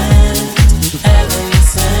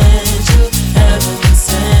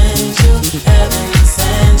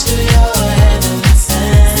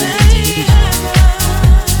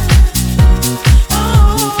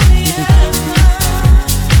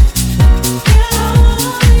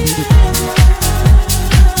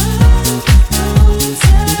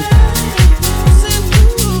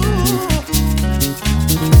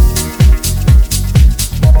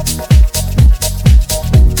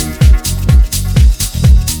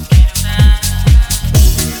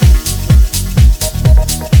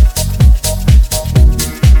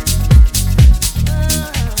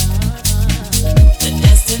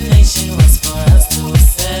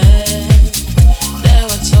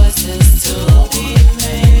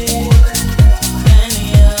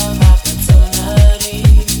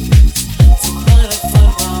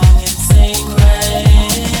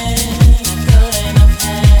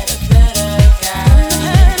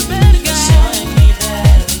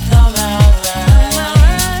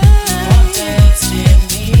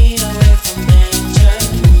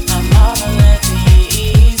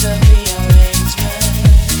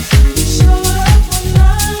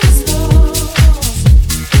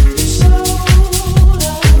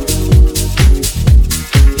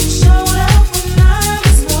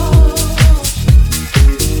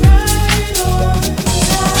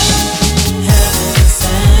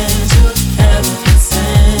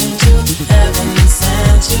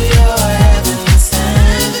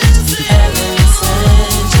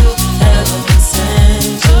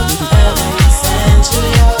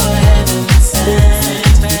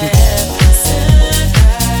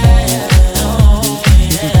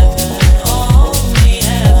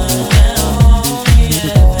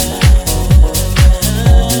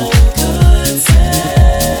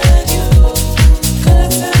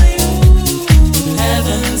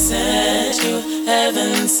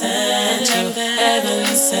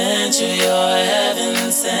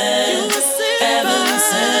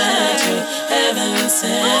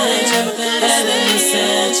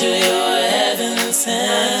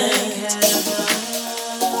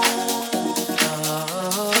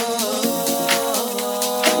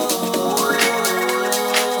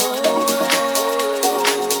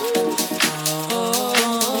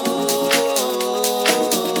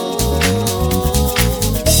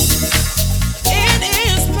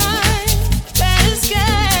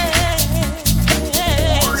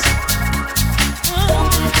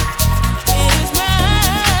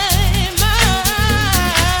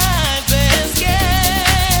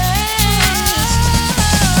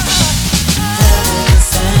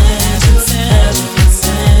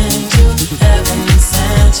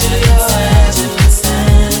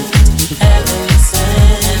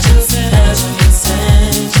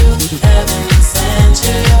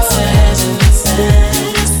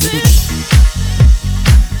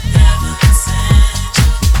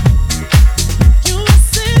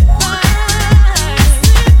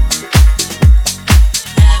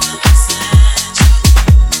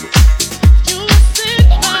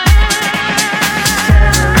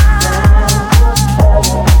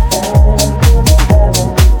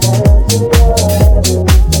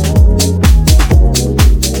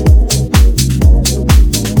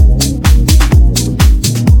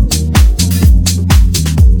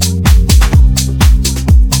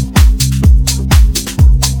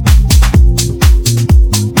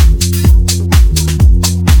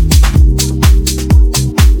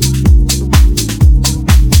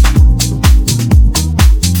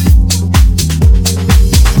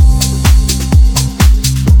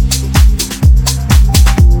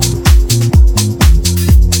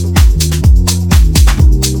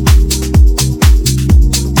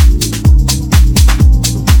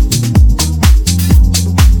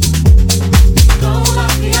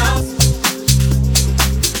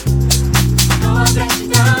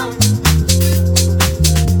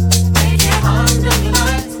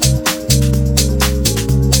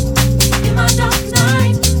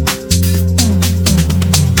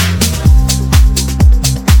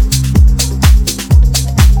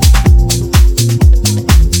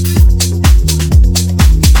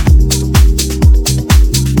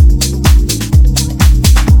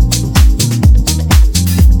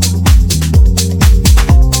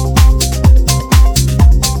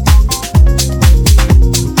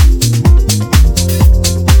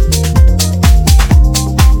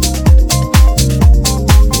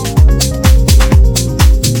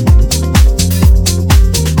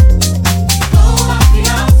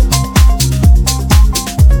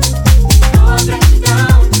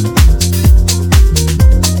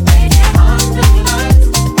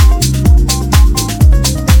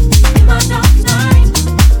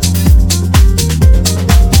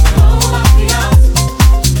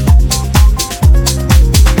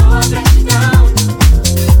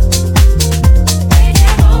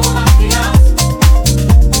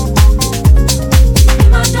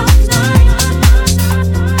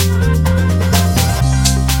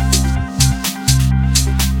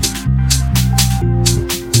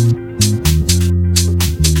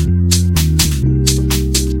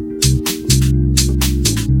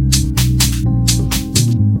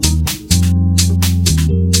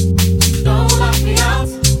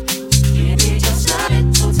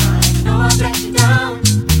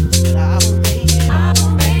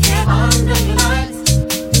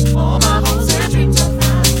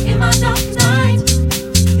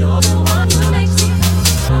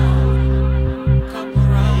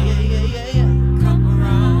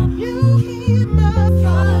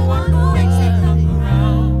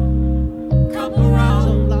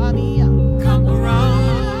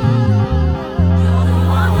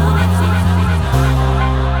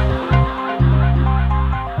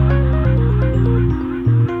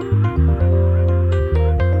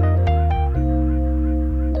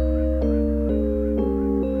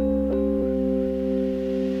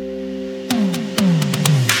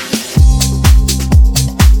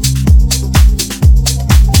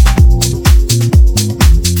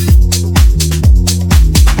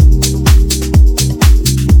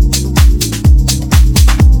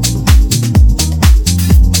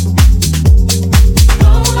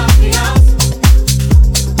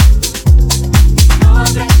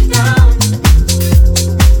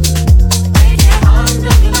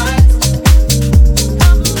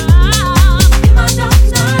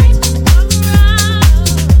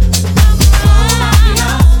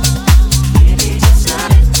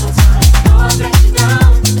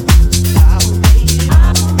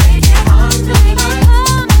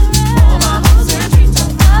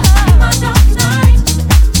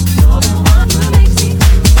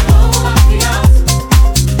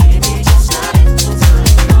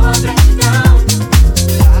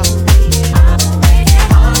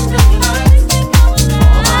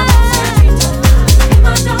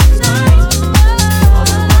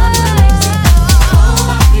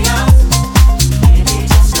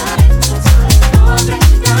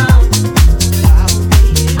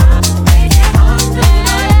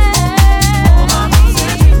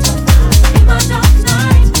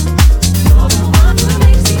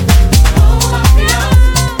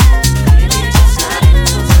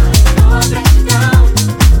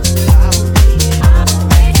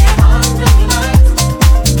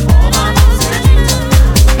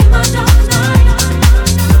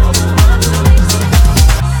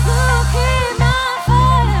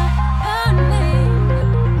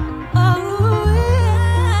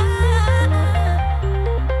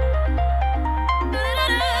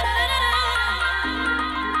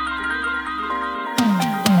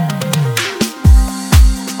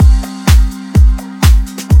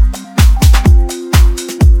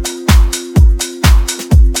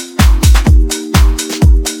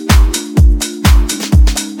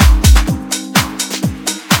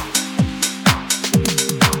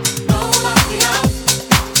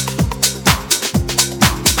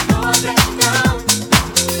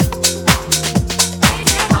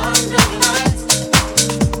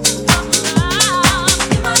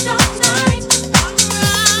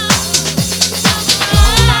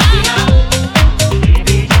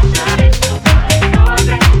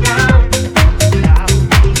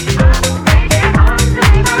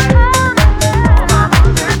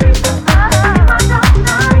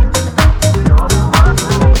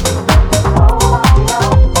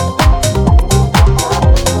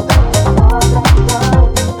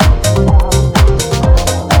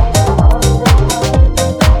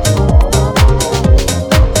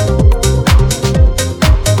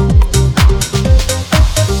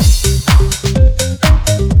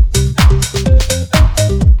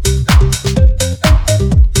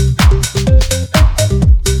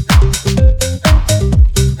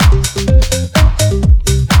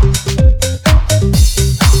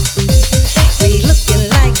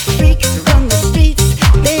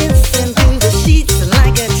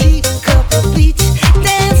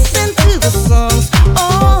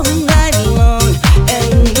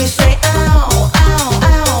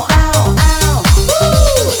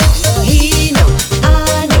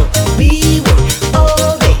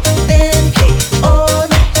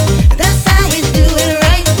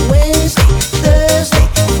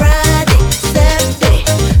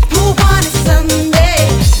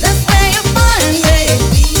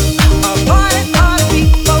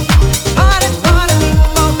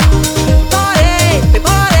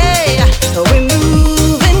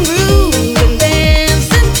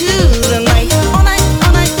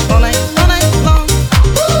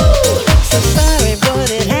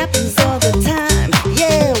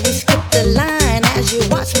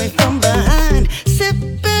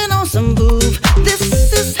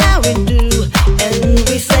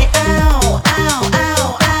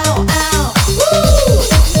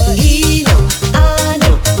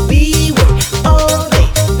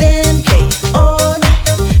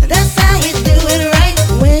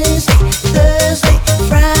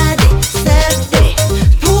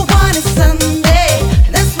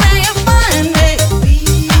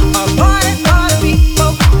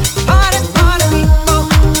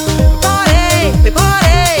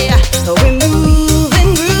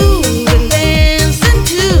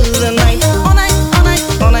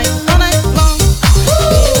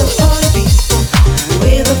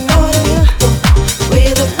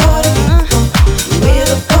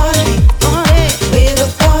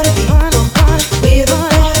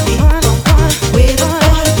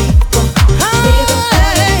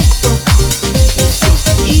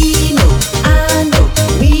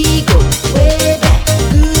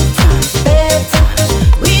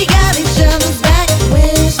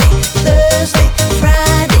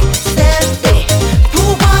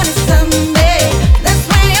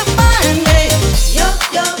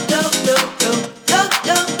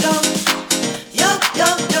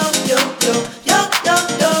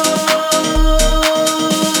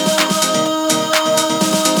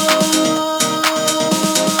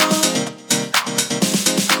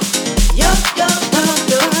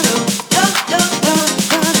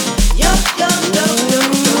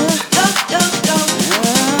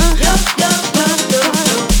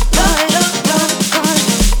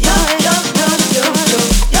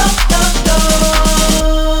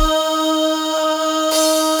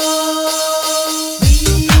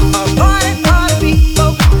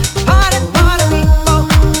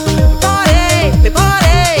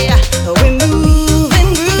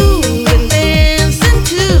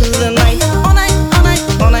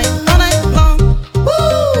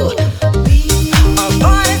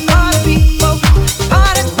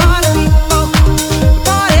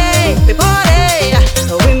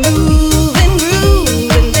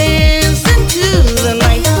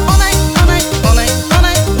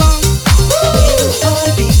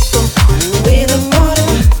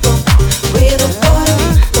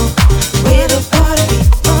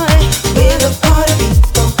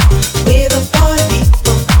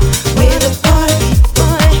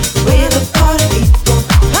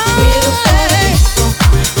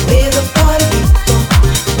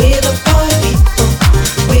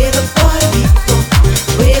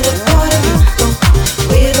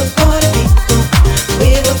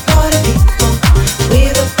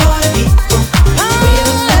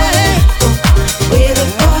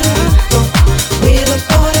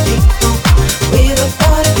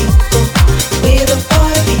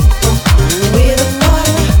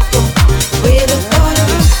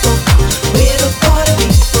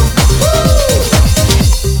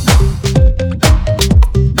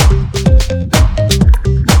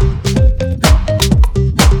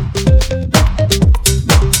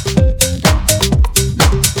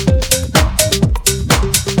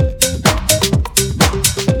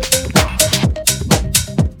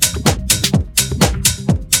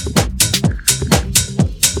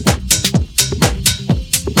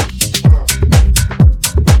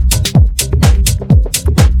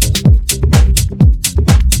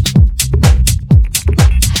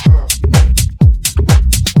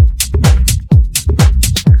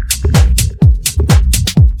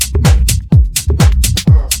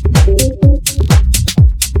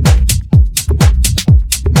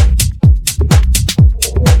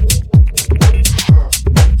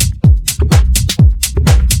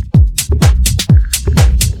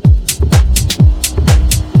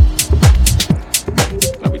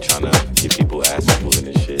trying to get people asses moving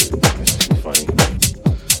and shit. It's funny.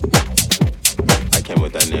 I came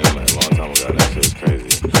with that name like a long time ago. That shit was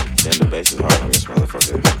crazy. Then the bass is hard on this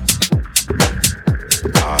motherfucker.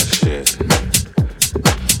 Ah, shit.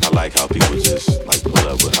 I like how people just like pull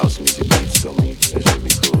up with house music beats on me. That should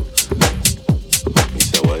be cool. You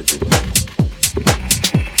said what?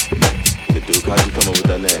 The Duke, how'd you come up with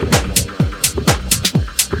that name?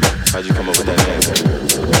 How'd you come up with that name?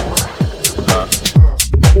 Huh?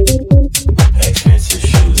 Expensive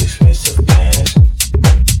shoes, expensive pants.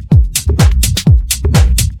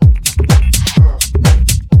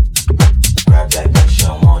 Grab that bitch,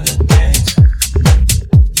 I'm on the dance.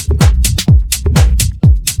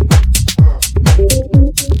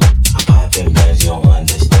 I'm popping bands, you don't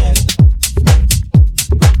understand.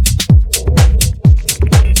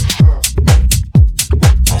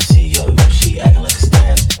 I see yo, she acting like a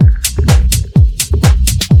stand.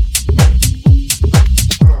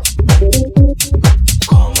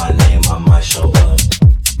 Call my name, I might show up.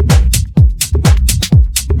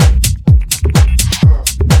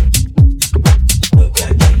 Look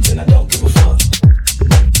at games and I don't give a fuck.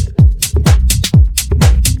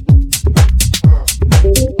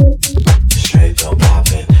 Straight bill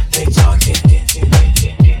poppin', they talking.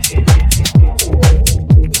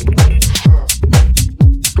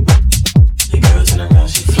 Your girl turn around,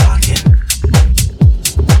 she flocking.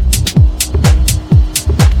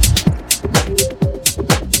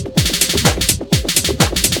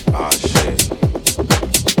 Ah, shit.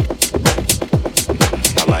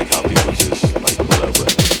 I like how people just like pull up with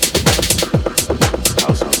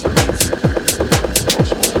house music beats.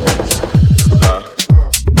 Huh?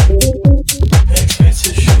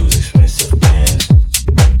 Expensive shoes, expensive pants.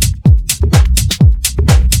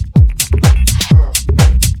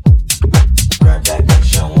 Grab that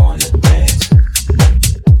bitch, I wanna dance.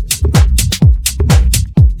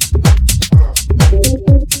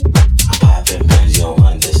 I'm popping bands, you don't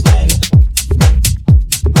understand.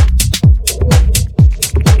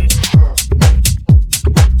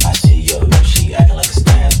 I see yo, she acting like a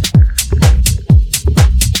stand.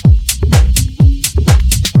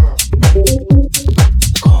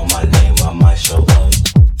 Call my name, I might show up.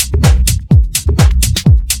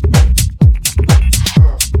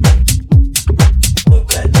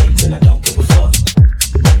 Look at dates and I don't give a fuck.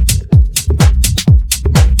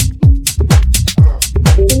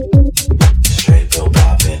 Straight bill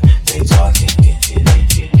poppin', they talking.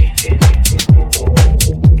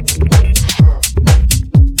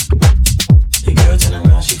 Your girl turn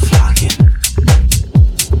around, she flocking.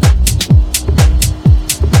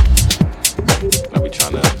 I be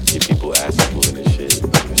tryna get people asses moving and shit.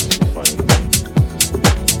 It's funny.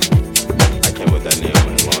 I came with that name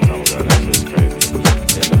like a long time ago. That shit was crazy.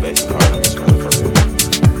 Then the bass is hard on this motherfucker.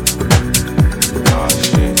 Ah,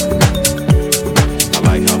 shit. I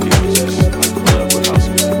like how people just like pull up with house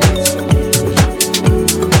music beats.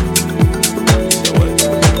 You said what?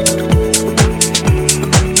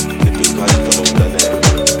 The Duke, how'd you come up with that name?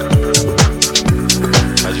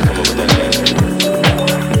 How'd you come up with that name?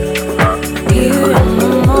 You in the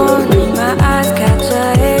morning, my eyes catch a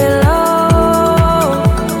halo.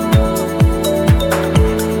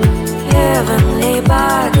 Heavenly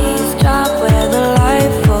bodies drop where the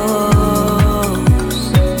light falls.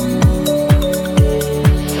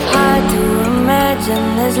 Hard to imagine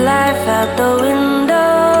there's life out the window.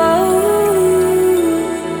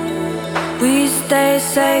 We stay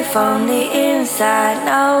safe on the inside,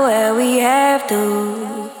 know where we have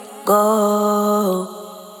to go.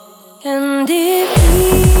 And it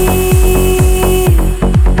feels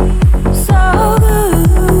so good,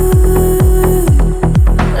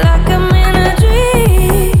 like I'm in a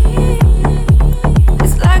dream.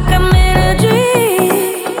 It's like I'm in a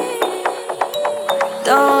dream.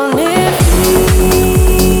 Don't it feel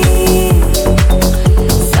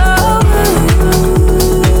so good,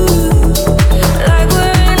 like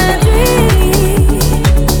we're in a dream.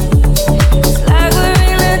 It's like we're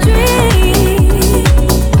in a dream.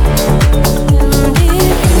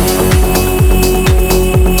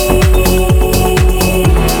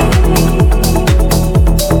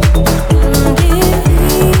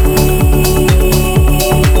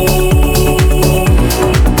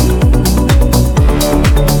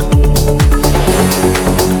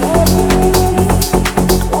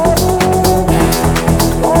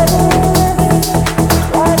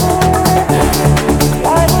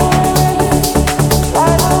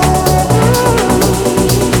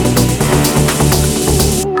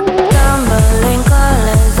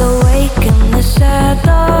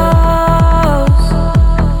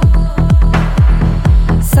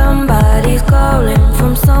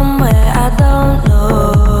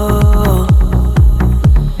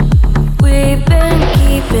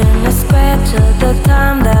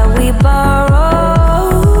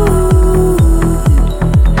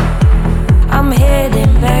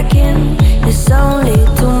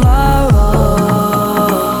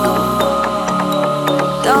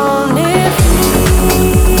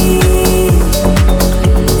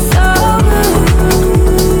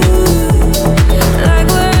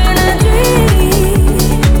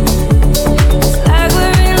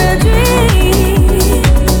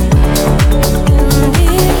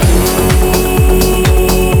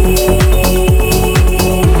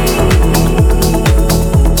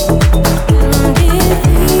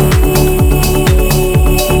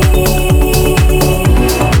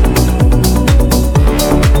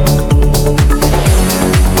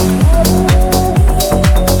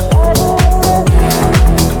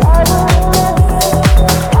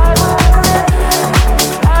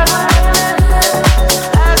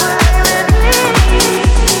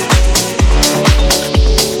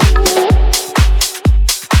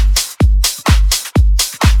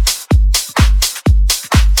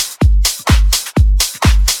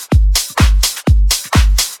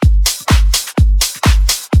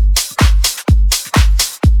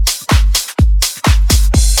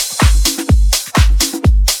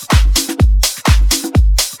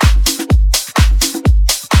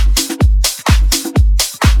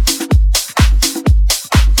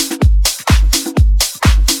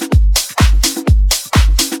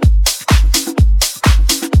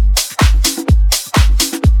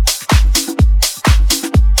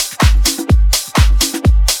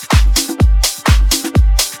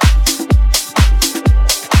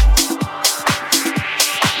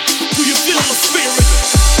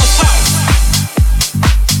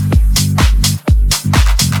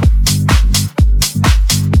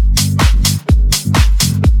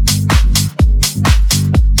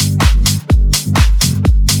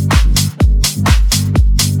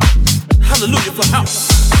 Hallelujah for house.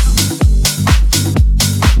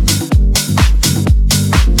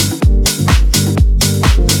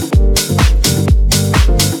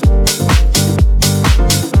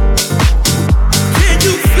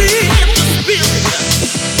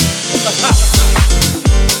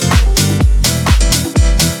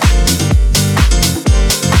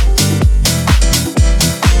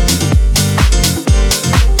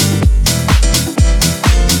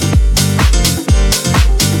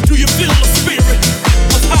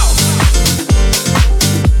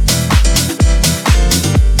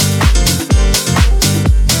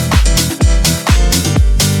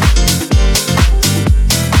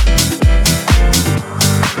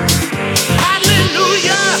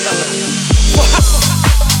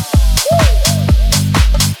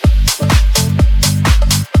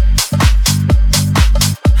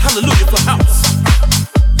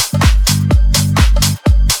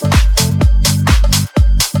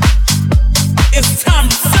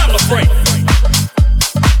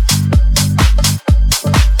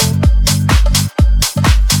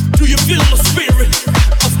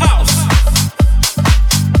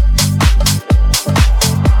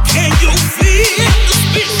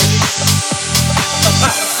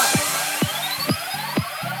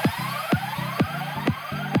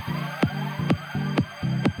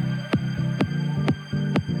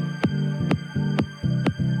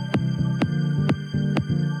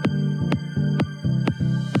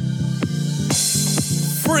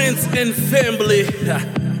 Friends and family,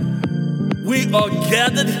 we are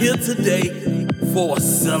gathered here today for a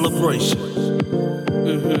celebration.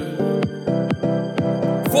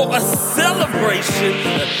 For a celebration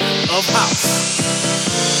of house.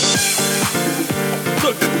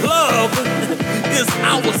 The club is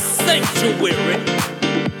our sanctuary,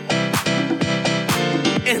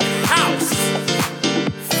 and house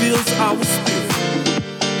fills our spirit.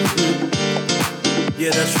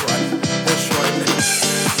 Yeah, that's right. That's right.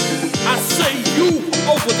 I say you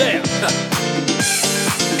over there,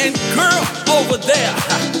 and girl over there,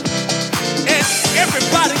 and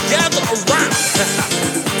everybody gather around,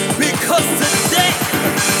 because today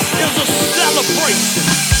is a celebration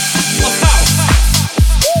of house.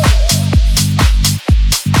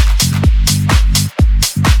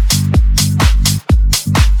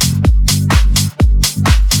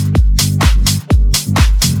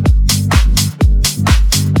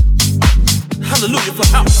 Hallelujah for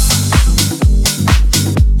house.